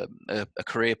find a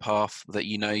career path that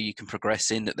you can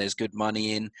progress in, that there's good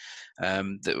money in,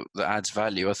 that adds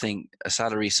value. I think a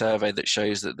salary survey that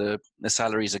shows that the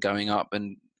salaries are going up,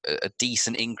 and a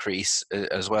decent increase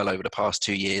as well over the past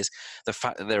 2 years, the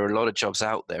fact that there are a lot of jobs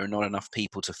out there and not enough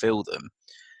people to fill them,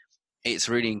 it's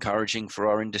really encouraging for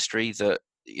our industry that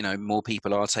more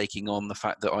people are taking on the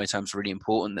fact that ITAM's really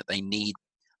important, that they need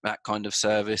that kind of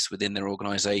service within their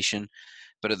organization.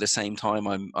 But at the same time,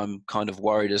 I'm kind of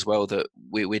worried as well that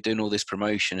we're doing all this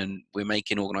promotion and we're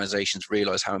making organizations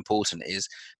realize how important it is,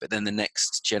 but then the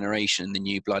next generation, the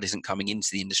new blood, isn't coming into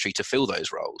the industry to fill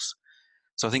those roles.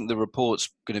 So I think the report's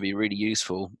going to be really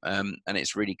useful, and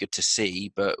it's really good to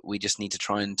see, but we just need to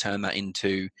try and turn that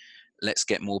into, let's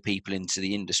get more people into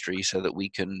the industry so that we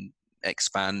can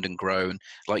expand and grow. And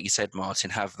like you said,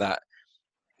 Martin, have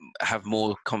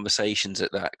more conversations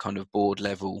at that kind of board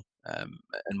level,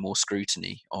 and more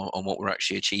scrutiny on what we're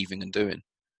actually achieving and doing.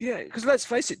 Yeah, because let's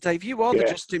face it, Dave, you are the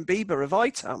Justin Bieber of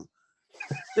ITAM.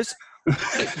 Does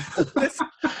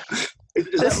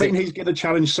that mean he's going to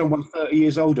challenge someone 30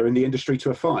 years older in the industry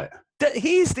to a fight?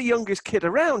 He's the youngest kid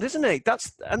around, isn't he?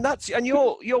 And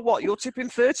you're what? You're tipping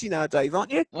 30 now, Dave,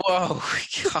 aren't you? Whoa!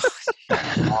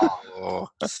 Oh.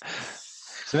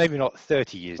 So maybe not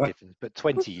 30 years difference, but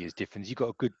 20 years difference. You've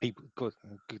got a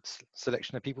good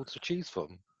selection of people to choose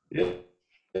from. Yeah,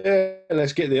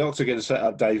 let's get the Octagon set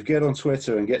up, Dave. Get on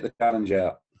Twitter and get the challenge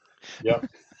out. Yeah.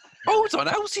 Hold on,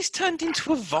 how's this turned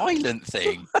into a violent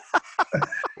thing?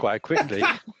 Quite quickly.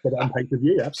 Put it on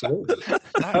pay-per-view, absolutely. That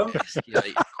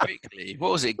escalated quickly.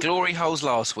 What was it? Glory holes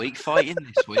last week, fighting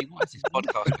this week. What is this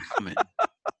podcast becoming?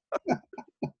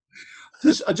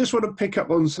 I just want to pick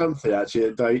up on something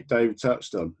actually that Dave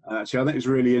touched on. Actually, I think it's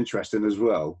really interesting as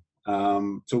well.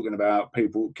 Talking about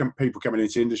people coming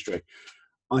into industry.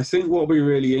 I think what will be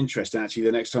really interesting actually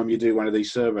the next time you do one of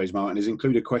these surveys, Martin, is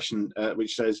include a question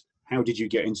which says, how did you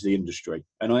get into the industry?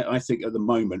 And I think at the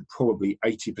moment, probably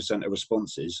 80% of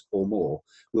responses or more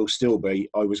will still be,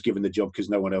 I was given the job because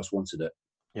no one else wanted it.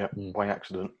 Yeah, by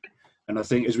accident. And I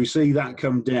think as we see that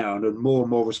come down and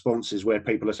more responses where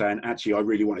people are saying, actually, I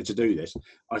really wanted to do this,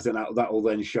 I think that will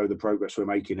then show the progress we're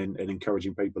making in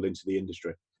encouraging people into the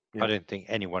industry. Yeah. I don't think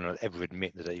anyone will ever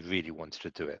admit that they really wanted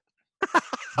to do it.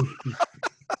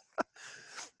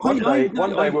 One day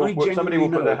somebody will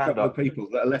put their hand up. People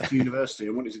that left university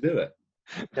and wanted to do it.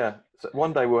 Yeah, so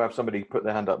one day we'll have somebody put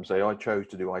their hand up and say, I chose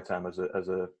to do ITAM as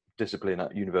a discipline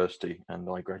at university, and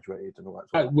I graduated and all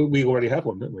that. We already have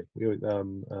one, don't we?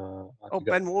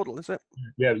 Ben Wardle, is it?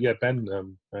 Yeah, Ben.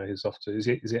 He's off to. Is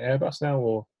it Airbus now,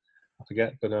 or I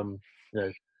forget? But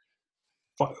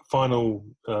final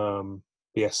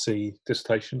BSc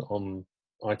dissertation on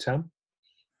ITAM,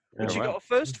 which he got a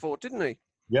first for, didn't he?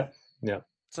 Yeah.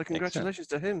 So congratulations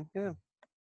to him. Yeah.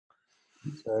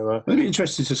 So, it'll be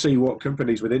interesting to see what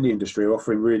companies within the industry are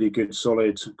offering really good,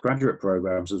 solid graduate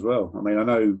programs as well. I mean, I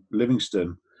know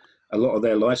Livingston, a lot of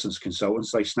their licensed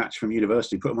consultants, they snatch from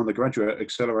university, put them on the graduate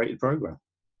accelerated program.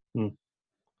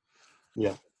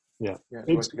 Yeah.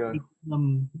 It's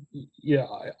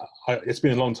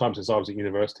been a long time since I was at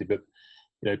university, but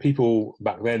people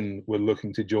back then were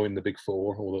looking to join the Big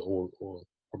Four or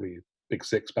probably Big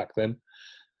Six back then,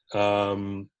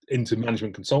 into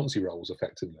management consultancy roles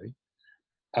effectively.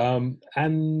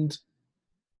 And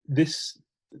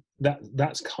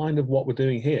that's kind of what we're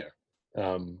doing here.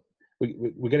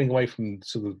 We're getting away from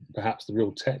sort of perhaps the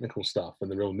real technical stuff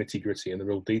and the real nitty gritty and the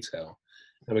real detail,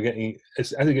 and we're getting,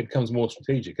 as it becomes more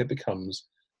strategic, it becomes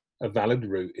a valid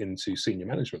route into senior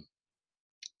management,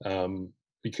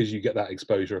 because you get that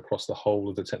exposure across the whole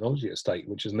of the technology estate,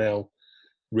 which is now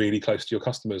really close to your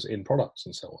customers in products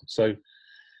and so on. So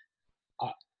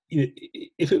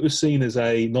if it was seen as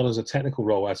not as a technical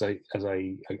role, as a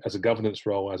governance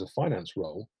role, as a finance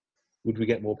role, would we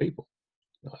get more people?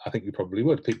 I think we probably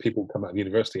would. People come out of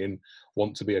university and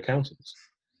want to be accountants.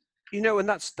 And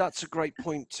that's a great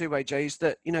point too, AJ, is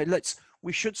that,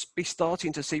 we should be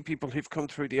starting to see people who've come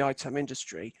through the ITAM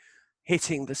industry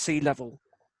hitting the C-level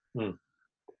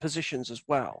positions as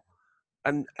well.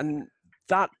 And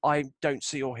that I don't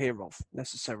see or hear of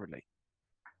necessarily.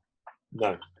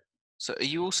 No. So are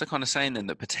you also kind of saying then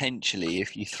that potentially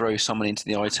if you throw someone into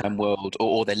the ITAM world,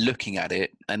 or they're looking at it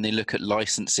and they look at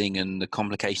licensing and the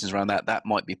complications around that, that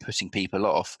might be putting people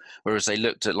off, whereas they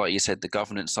looked at, like you said, the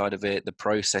governance side of it, the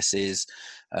processes,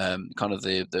 kind of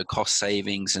the cost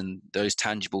savings and those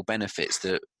tangible benefits,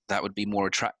 that would be more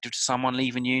attractive to someone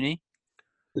leaving uni?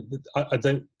 I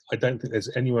don't think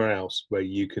there's anywhere else where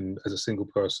you can, as a single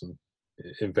person,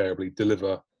 invariably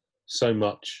deliver so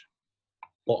much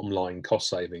bottom line cost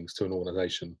savings to an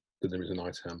organization than there is in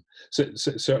ITAM. So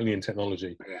certainly in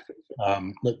technology,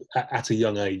 at a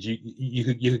young age, you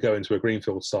could go into a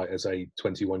greenfield site as a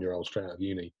 21-year-old straight out of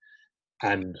uni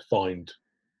and find,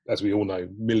 as we all know,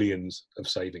 millions of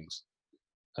savings.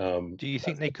 Do you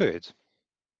think they could?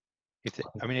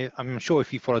 I'm sure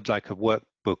if you followed like a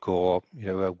workbook or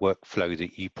a workflow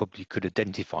that you probably could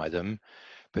identify them,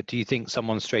 but do you think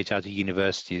someone straight out of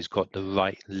university has got the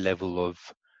right level of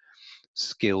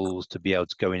skills to be able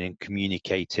to go in and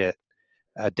communicate it,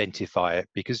 identify it?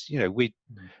 Because we,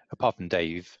 apart from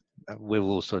Dave, we're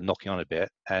all sort of knocking on a bit,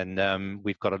 and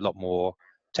we've got a lot more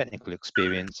technical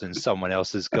experience than someone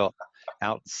else has got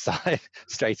outside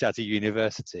straight out of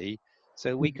university.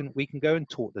 So we can go and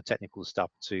talk the technical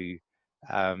stuff to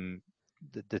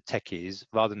the techies,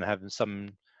 rather than having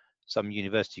some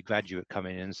university graduate come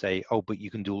in and say, oh, but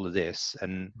you can do all of this,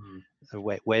 and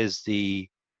where's the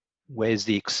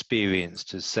experience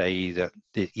to say that,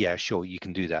 yeah, sure, you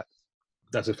can do that?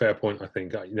 That's a fair point. I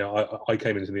think I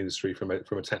came into the industry from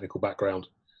a technical background,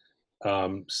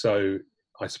 so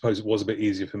I suppose it was a bit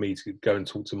easier for me to go and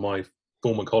talk to my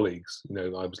former colleagues. I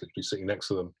was literally sitting next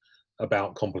to them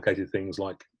about complicated things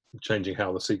like changing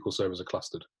how the SQL servers are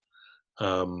clustered,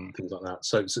 things like that.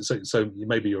 So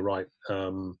maybe you're right,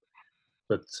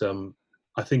 but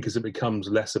I think as it becomes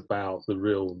less about the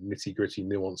real nitty gritty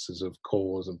nuances of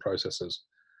cores and processes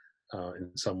in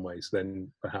some ways, then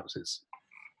perhaps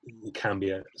it can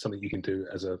be something you can do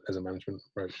as a management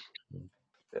approach.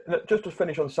 Just to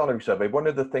finish on the salary survey, one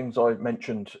of the things I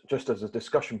mentioned just as a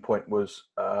discussion point was,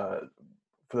 for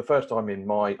the first time in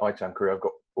my ITAM career, I've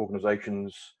got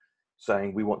organisations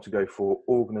saying we want to go for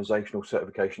organisational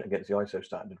certification against the ISO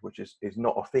standard, which is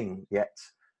not a thing yet,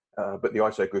 but the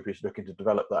ISO group is looking to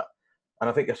develop that. And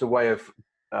I think it's a way of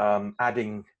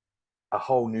adding a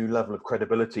whole new level of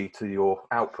credibility to your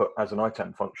output as an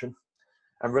ITAM function.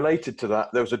 And related to that,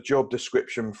 there was a job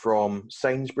description from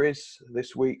Sainsbury's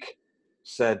this week,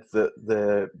 said that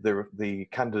the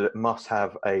candidate must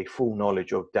have a full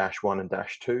knowledge of -1 and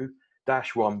 -2,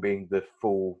 -1 being the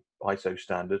full ISO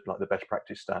standard, like the best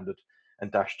practice standard,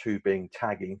 and -2 being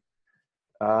tagging.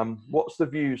 What's the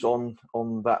views on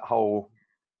that whole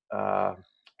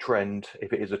trend,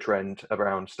 if it is a trend,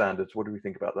 around standards? What do we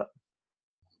think about that?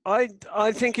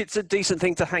 I think it's a decent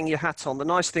thing to hang your hat on. The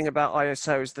nice thing about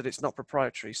ISO is that it's not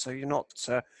proprietary, so you're not.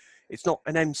 It's not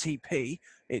an MCP.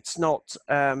 It's not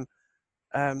an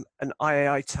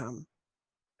IAITAM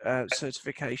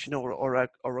certification or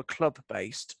a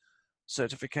club-based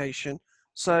certification.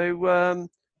 So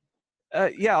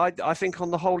yeah, I think on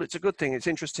the whole it's a good thing. It's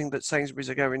interesting that Sainsbury's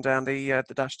are going down the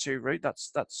 -2 route.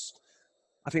 That's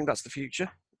I think that's the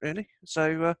future, really.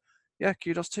 So yeah,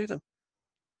 kudos to them.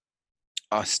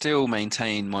 I still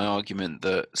maintain my argument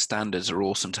that standards are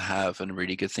awesome to have and a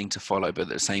really good thing to follow, but at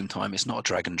the same time, it's not a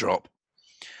drag and drop.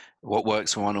 What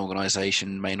works for one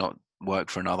organization may not work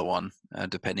for another one,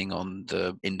 depending on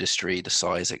the industry, the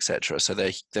size, etc. So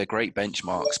they're great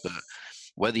benchmarks, but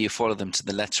whether you follow them to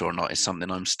the letter or not is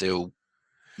something I'm still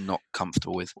not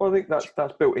comfortable with. Well, I think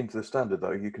that's built into the standard,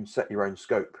 though. You can set your own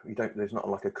scope. There's not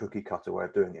like a cookie cutter way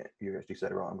of doing it. You actually say,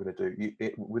 right, I'm going to do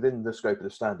it within the scope of the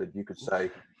standard. You could say,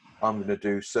 I'm going to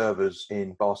do servers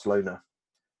in Barcelona,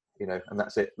 and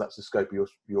that's it. That's the scope of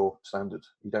your standard.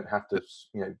 You don't have to,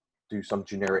 do some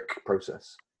generic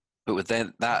process. But would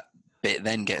that bit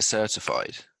then get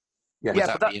certified? Yeah.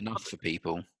 Would that be enough for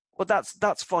people? Well,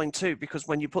 that's fine too, because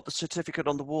when you put the certificate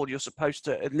on the wall, you're supposed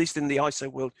to, at least in the ISO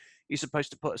world, you're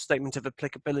supposed to put a statement of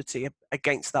applicability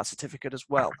against that certificate as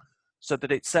well, so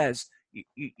that it says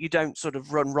you don't sort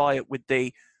of run riot with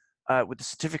the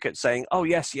certificate saying, oh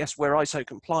yes, we're ISO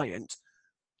compliant.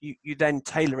 You then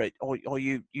tailor it, or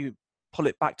you pull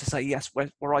it back to say, yes, we're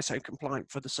ISO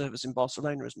compliant for the servers in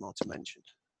Barcelona, as Martin mentioned.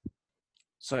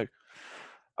 So,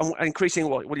 and increasing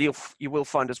what you will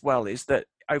find as well is that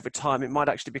over time it might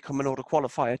actually become an order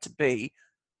qualifier to be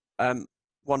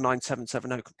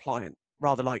 19770 compliant,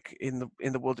 rather like in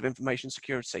the world of information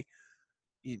security,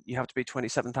 you have to be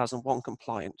 27001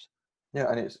 compliant. Yeah,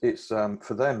 and it's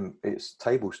for them, it's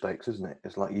table stakes, isn't it?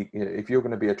 It's like, if you're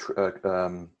going to be a part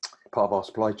of our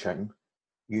supply chain,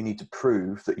 you need to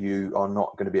prove that you are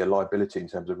not going to be a liability in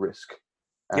terms of risk,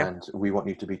 and we want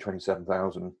you to be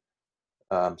 27,000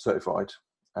 certified.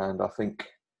 And I think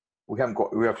we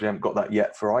actually haven't got that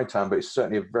yet for ITAM, but it's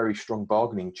certainly a very strong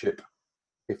bargaining chip.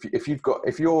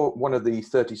 If you're one of the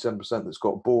 37% that's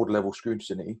got board level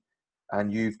scrutiny,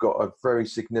 and you've got a very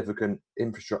significant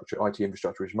infrastructure, IT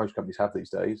infrastructure, which most companies have these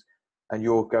days, and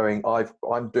you're going,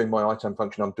 I'm doing my ITAM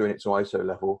function, I'm doing it to ISO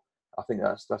level. I think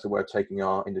that's a way of taking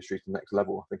our industry to the next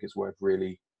level. I think it's a way of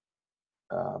really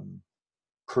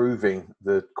proving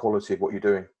the quality of what you're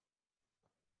doing.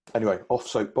 Anyway, off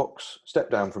soapbox, step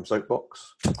down from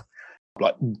soapbox.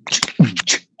 Like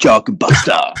jargon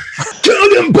buster,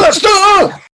 jargon buster.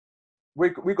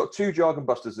 We've got 2 jargon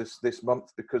busters this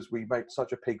month because we made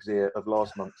such a pig's ear of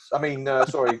last month's. I mean,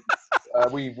 sorry,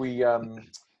 we.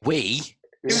 It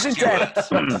was in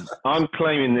depth. I'm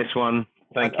claiming this one.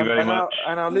 Thank you very much.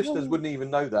 Our listeners wouldn't even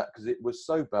know that because it was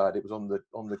so bad. It was on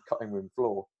the cutting room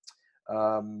floor.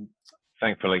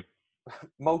 Thankfully.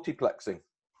 Multiplexing.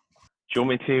 Do you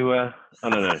want me to? Oh,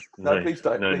 no. No, please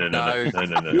don't. No. Do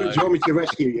you want me to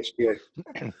rescue you, Stu?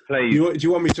 Please. Do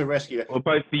you want me to rescue you? Well,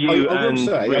 both you and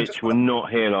Rich were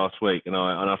not here last week, and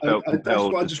I felt compelled to try.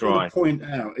 That's what I just want to point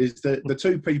out is that the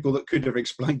 2 people that could have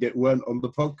explained it weren't on the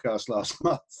podcast last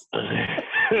month.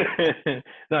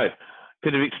 No,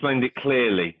 could have explained it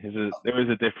clearly. There is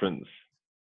a difference.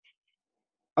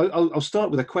 I'll start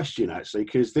with a question, actually,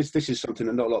 because this is something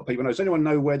that not a lot of people know. Does anyone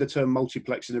know where the term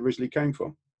multiplexing originally came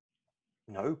from?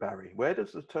 No, Barry. Where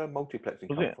does the term multiplexing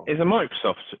come from? It's a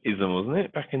Microsoft-ism, wasn't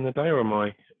it, back in the day, or am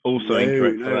I also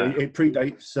incorrect for that?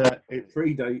 It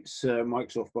predates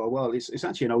Microsoft by a while. It's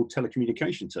actually an old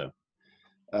telecommunication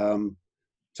term.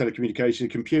 Telecommunication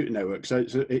computer network. So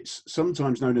it's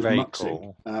sometimes known as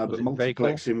muxing, but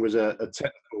multiplexing was a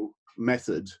technical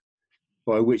method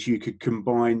by which you could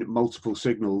combine multiple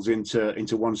signals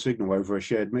into one signal over a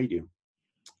shared medium.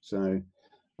 So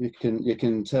you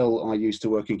can tell I used to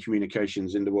work in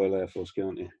communications in the Royal Air Force,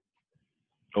 can't you?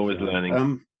 Always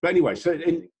learning. But anyway, so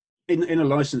in a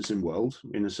licensing world,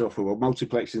 in the software world,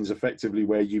 multiplexing is effectively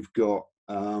where you've got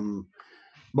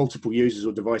multiple users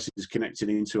or devices connected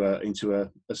into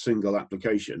a single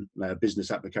application, a business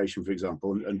application, for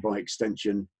example, and by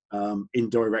extension,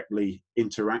 indirectly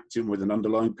interacting with an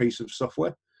underlying piece of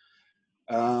software.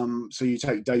 So you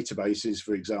take databases,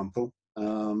 for example.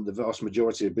 The vast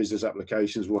majority of business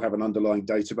applications will have an underlying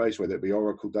database, whether it be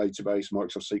Oracle database,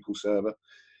 Microsoft SQL Server.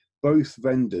 Both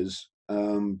vendors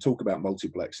talk about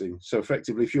multiplexing. So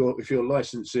effectively, if you're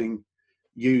licensing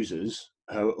users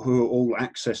who are all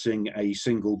accessing a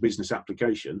single business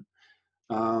application,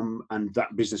 and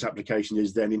that business application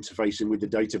is then interfacing with the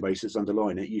database that's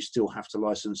underlying it, you still have to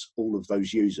license all of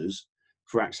those users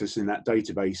for accessing that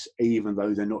database, even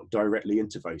though they're not directly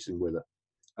interfacing with it.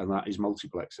 And that is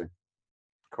multiplexing.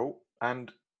 Cool.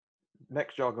 And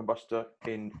next jargon buster,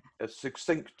 in as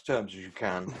succinct terms as you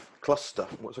can, cluster.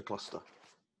 What's a cluster?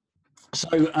 So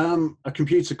a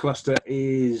computer cluster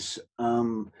is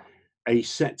a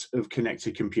set of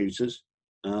connected computers.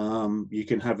 You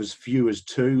can have as few as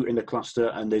 2 in a cluster,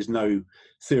 and there's no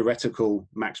theoretical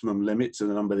maximum limit to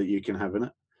the number that you can have in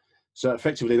it. So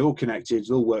effectively, they're all connected,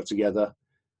 they all work together.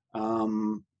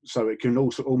 So it can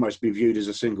also almost be viewed as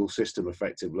a single system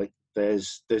effectively.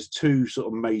 There's 2 sort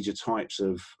of major types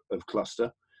of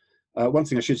cluster. One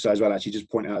thing I should say as well, actually,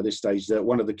 just point out at this stage that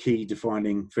one of the key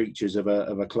defining features of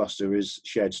a cluster is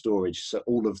shared storage. So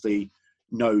all of the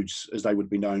nodes, as they would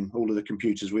be known, all of the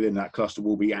computers within that cluster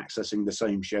will be accessing the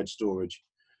same shared storage.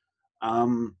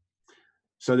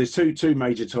 So there's two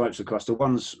major types of cluster.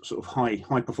 One's sort of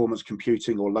high performance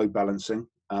computing or load balancing,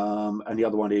 and the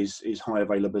other one is high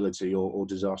availability or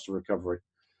disaster recovery.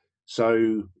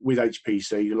 So with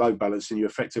HPC, load balancing, you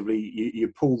effectively you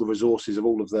pull the resources of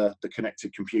all of the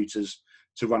connected computers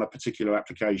to run a particular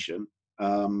application.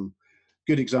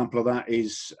 Good example of that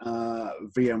is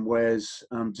VMware's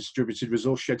distributed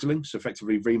resource scheduling, so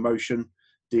effectively vMotion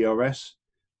DRS,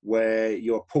 where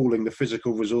you're pooling the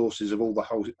physical resources of all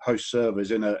the host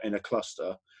servers in a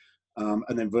cluster,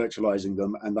 and then virtualizing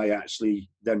them, and they actually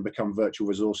then become virtual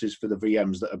resources for the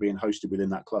VMs that are being hosted within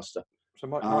that cluster. So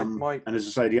and as I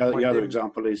say, the other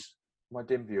example is, my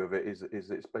dim view of it is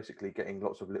it's basically getting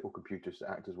lots of little computers to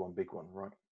act as one big one,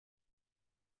 right?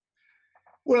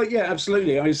 well, yeah,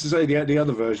 absolutely. I used to say the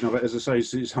other version of it, as I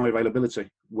say, is high availability,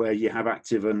 where you have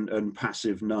active and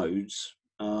passive nodes,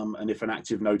 and if an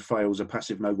active node fails, a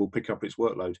passive node will pick up its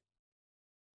workload.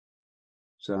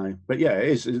 So, but yeah, it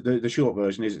is the short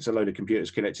version is it's a load of computers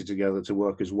connected together to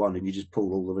work as one, and you just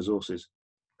pool all the resources.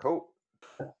 Cool.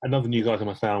 Another news item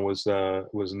I found was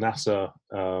NASA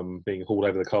being hauled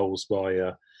over the coals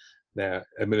by their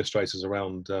administrators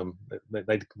around.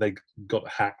 They got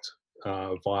hacked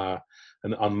via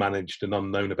an unmanaged and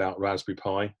unknown about Raspberry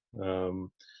Pi.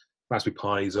 Raspberry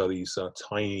Pis are these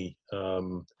tiny,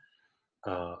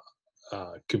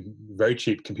 very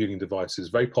cheap computing devices,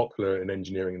 very popular in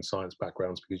engineering and science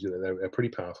backgrounds because they're pretty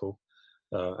powerful.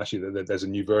 Actually, there's a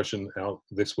new version out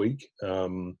this week,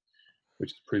 which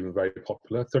has proven very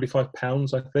popular.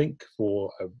 £35, I think,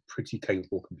 for a pretty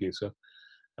capable computer.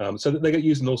 So that they get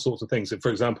used in all sorts of things. So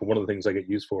for example, one of the things they get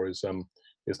used for is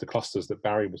the clusters that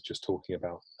Barry was just talking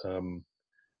about.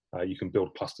 You can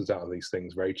build clusters out of these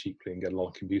things very cheaply and get a lot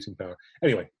of computing power.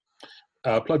 Anyway,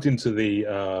 plugged into the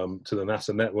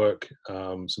NASA network,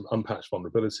 some unpatched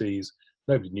vulnerabilities.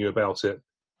 Nobody knew about it,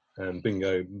 and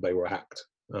bingo, they were hacked.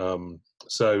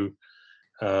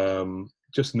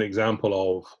 Just an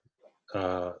example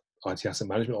of IT asset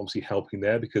management, obviously helping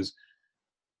there, because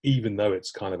even though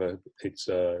it's kind of it's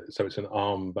an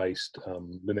ARM-based,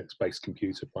 Linux-based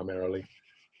computer primarily,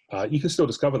 you can still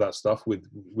discover that stuff with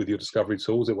your discovery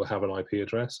tools. It will have an IP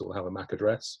address, it will have a MAC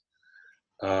address.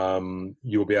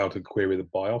 You'll be able to query the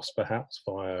BIOS perhaps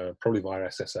probably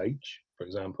via SSH, for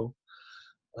example.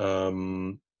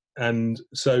 And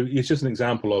so it's just an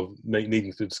example of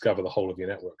needing to discover the whole of your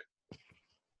network.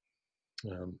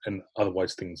 And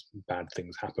otherwise bad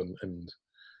things happen. And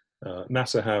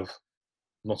NASA have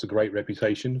not a great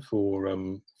reputation for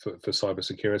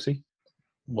cybersecurity.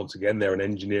 Once again, they're an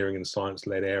engineering and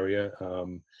science-led area.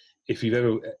 If you've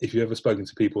ever spoken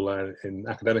to people in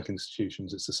academic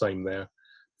institutions, it's the same there.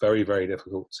 Very, very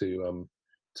difficult to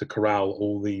corral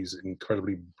all these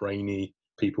incredibly brainy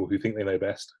people who think they know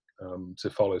best to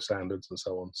follow standards and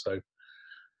so on. So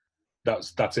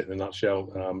that's it in a nutshell.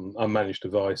 Unmanaged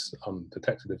device,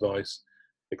 undetected device,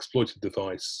 exploited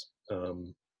device,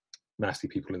 nasty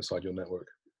people inside your network.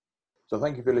 So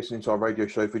thank you for listening to our radio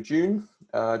show for June.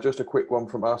 Just a quick one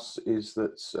from us is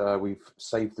that we've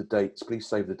saved the dates. Please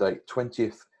save the date,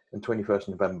 20th and 21st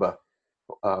November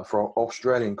for our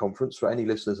Australian conference. For any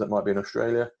listeners that might be in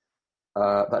Australia,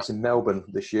 that's in Melbourne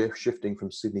this year, shifting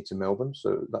from Sydney to Melbourne.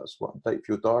 So that's one date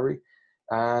for your diary.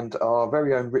 And our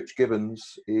very own Rich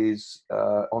Gibbons is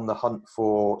on the hunt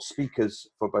for speakers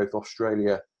for both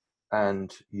Australia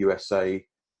and USA.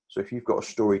 So if you've got a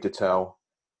story to tell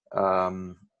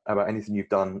about anything you've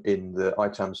done in the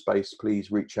ITAM space,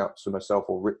 please reach out to myself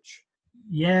or Rich.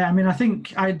 Yeah, I mean, I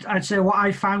think I'd say what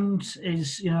I found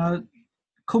is,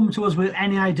 come to us with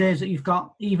any ideas that you've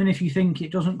got, even if you think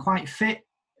it doesn't quite fit.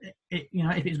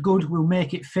 If it's good, we'll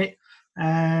make it fit.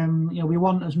 We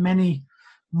want as many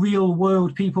real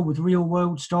world people with real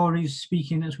world stories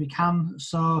speaking as we can.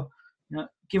 So,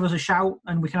 give us a shout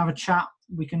and we can have a chat.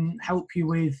 We can help you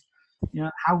with,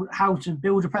 how to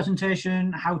build a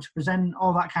presentation, how to present,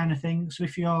 all that kind of thing. So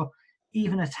if you're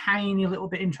even a tiny little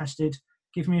bit interested,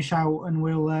 give me a shout and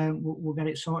we'll get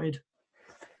it sorted.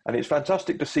 And it's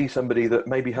fantastic to see somebody that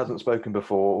maybe hasn't spoken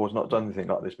before or has not done anything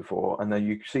like this before, and then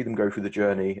you see them go through the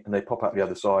journey and they pop out the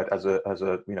other side as a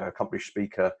accomplished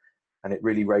speaker, and it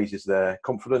really raises their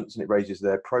confidence and it raises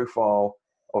their profile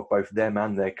of both them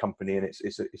and their company, and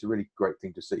it's a really great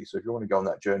thing to see. So if you want to go on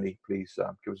that journey, please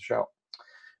give us a shout.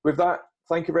 With that,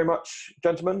 thank you very much,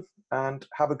 gentlemen, and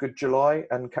have a good July,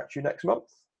 and catch you next month.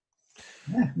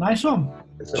 Yeah, nice one.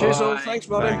 Cheers all. Thanks,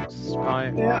 Martin. Thanks.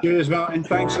 Bye. Yeah. cheers, Martin.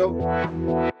 Thanks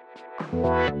all.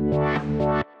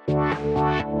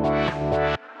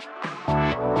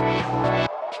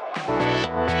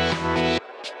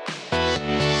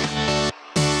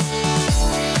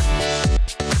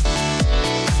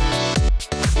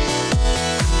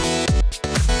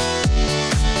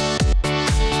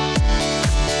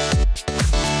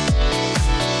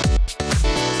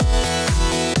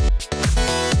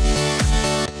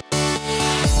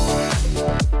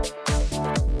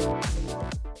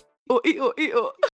 Oh,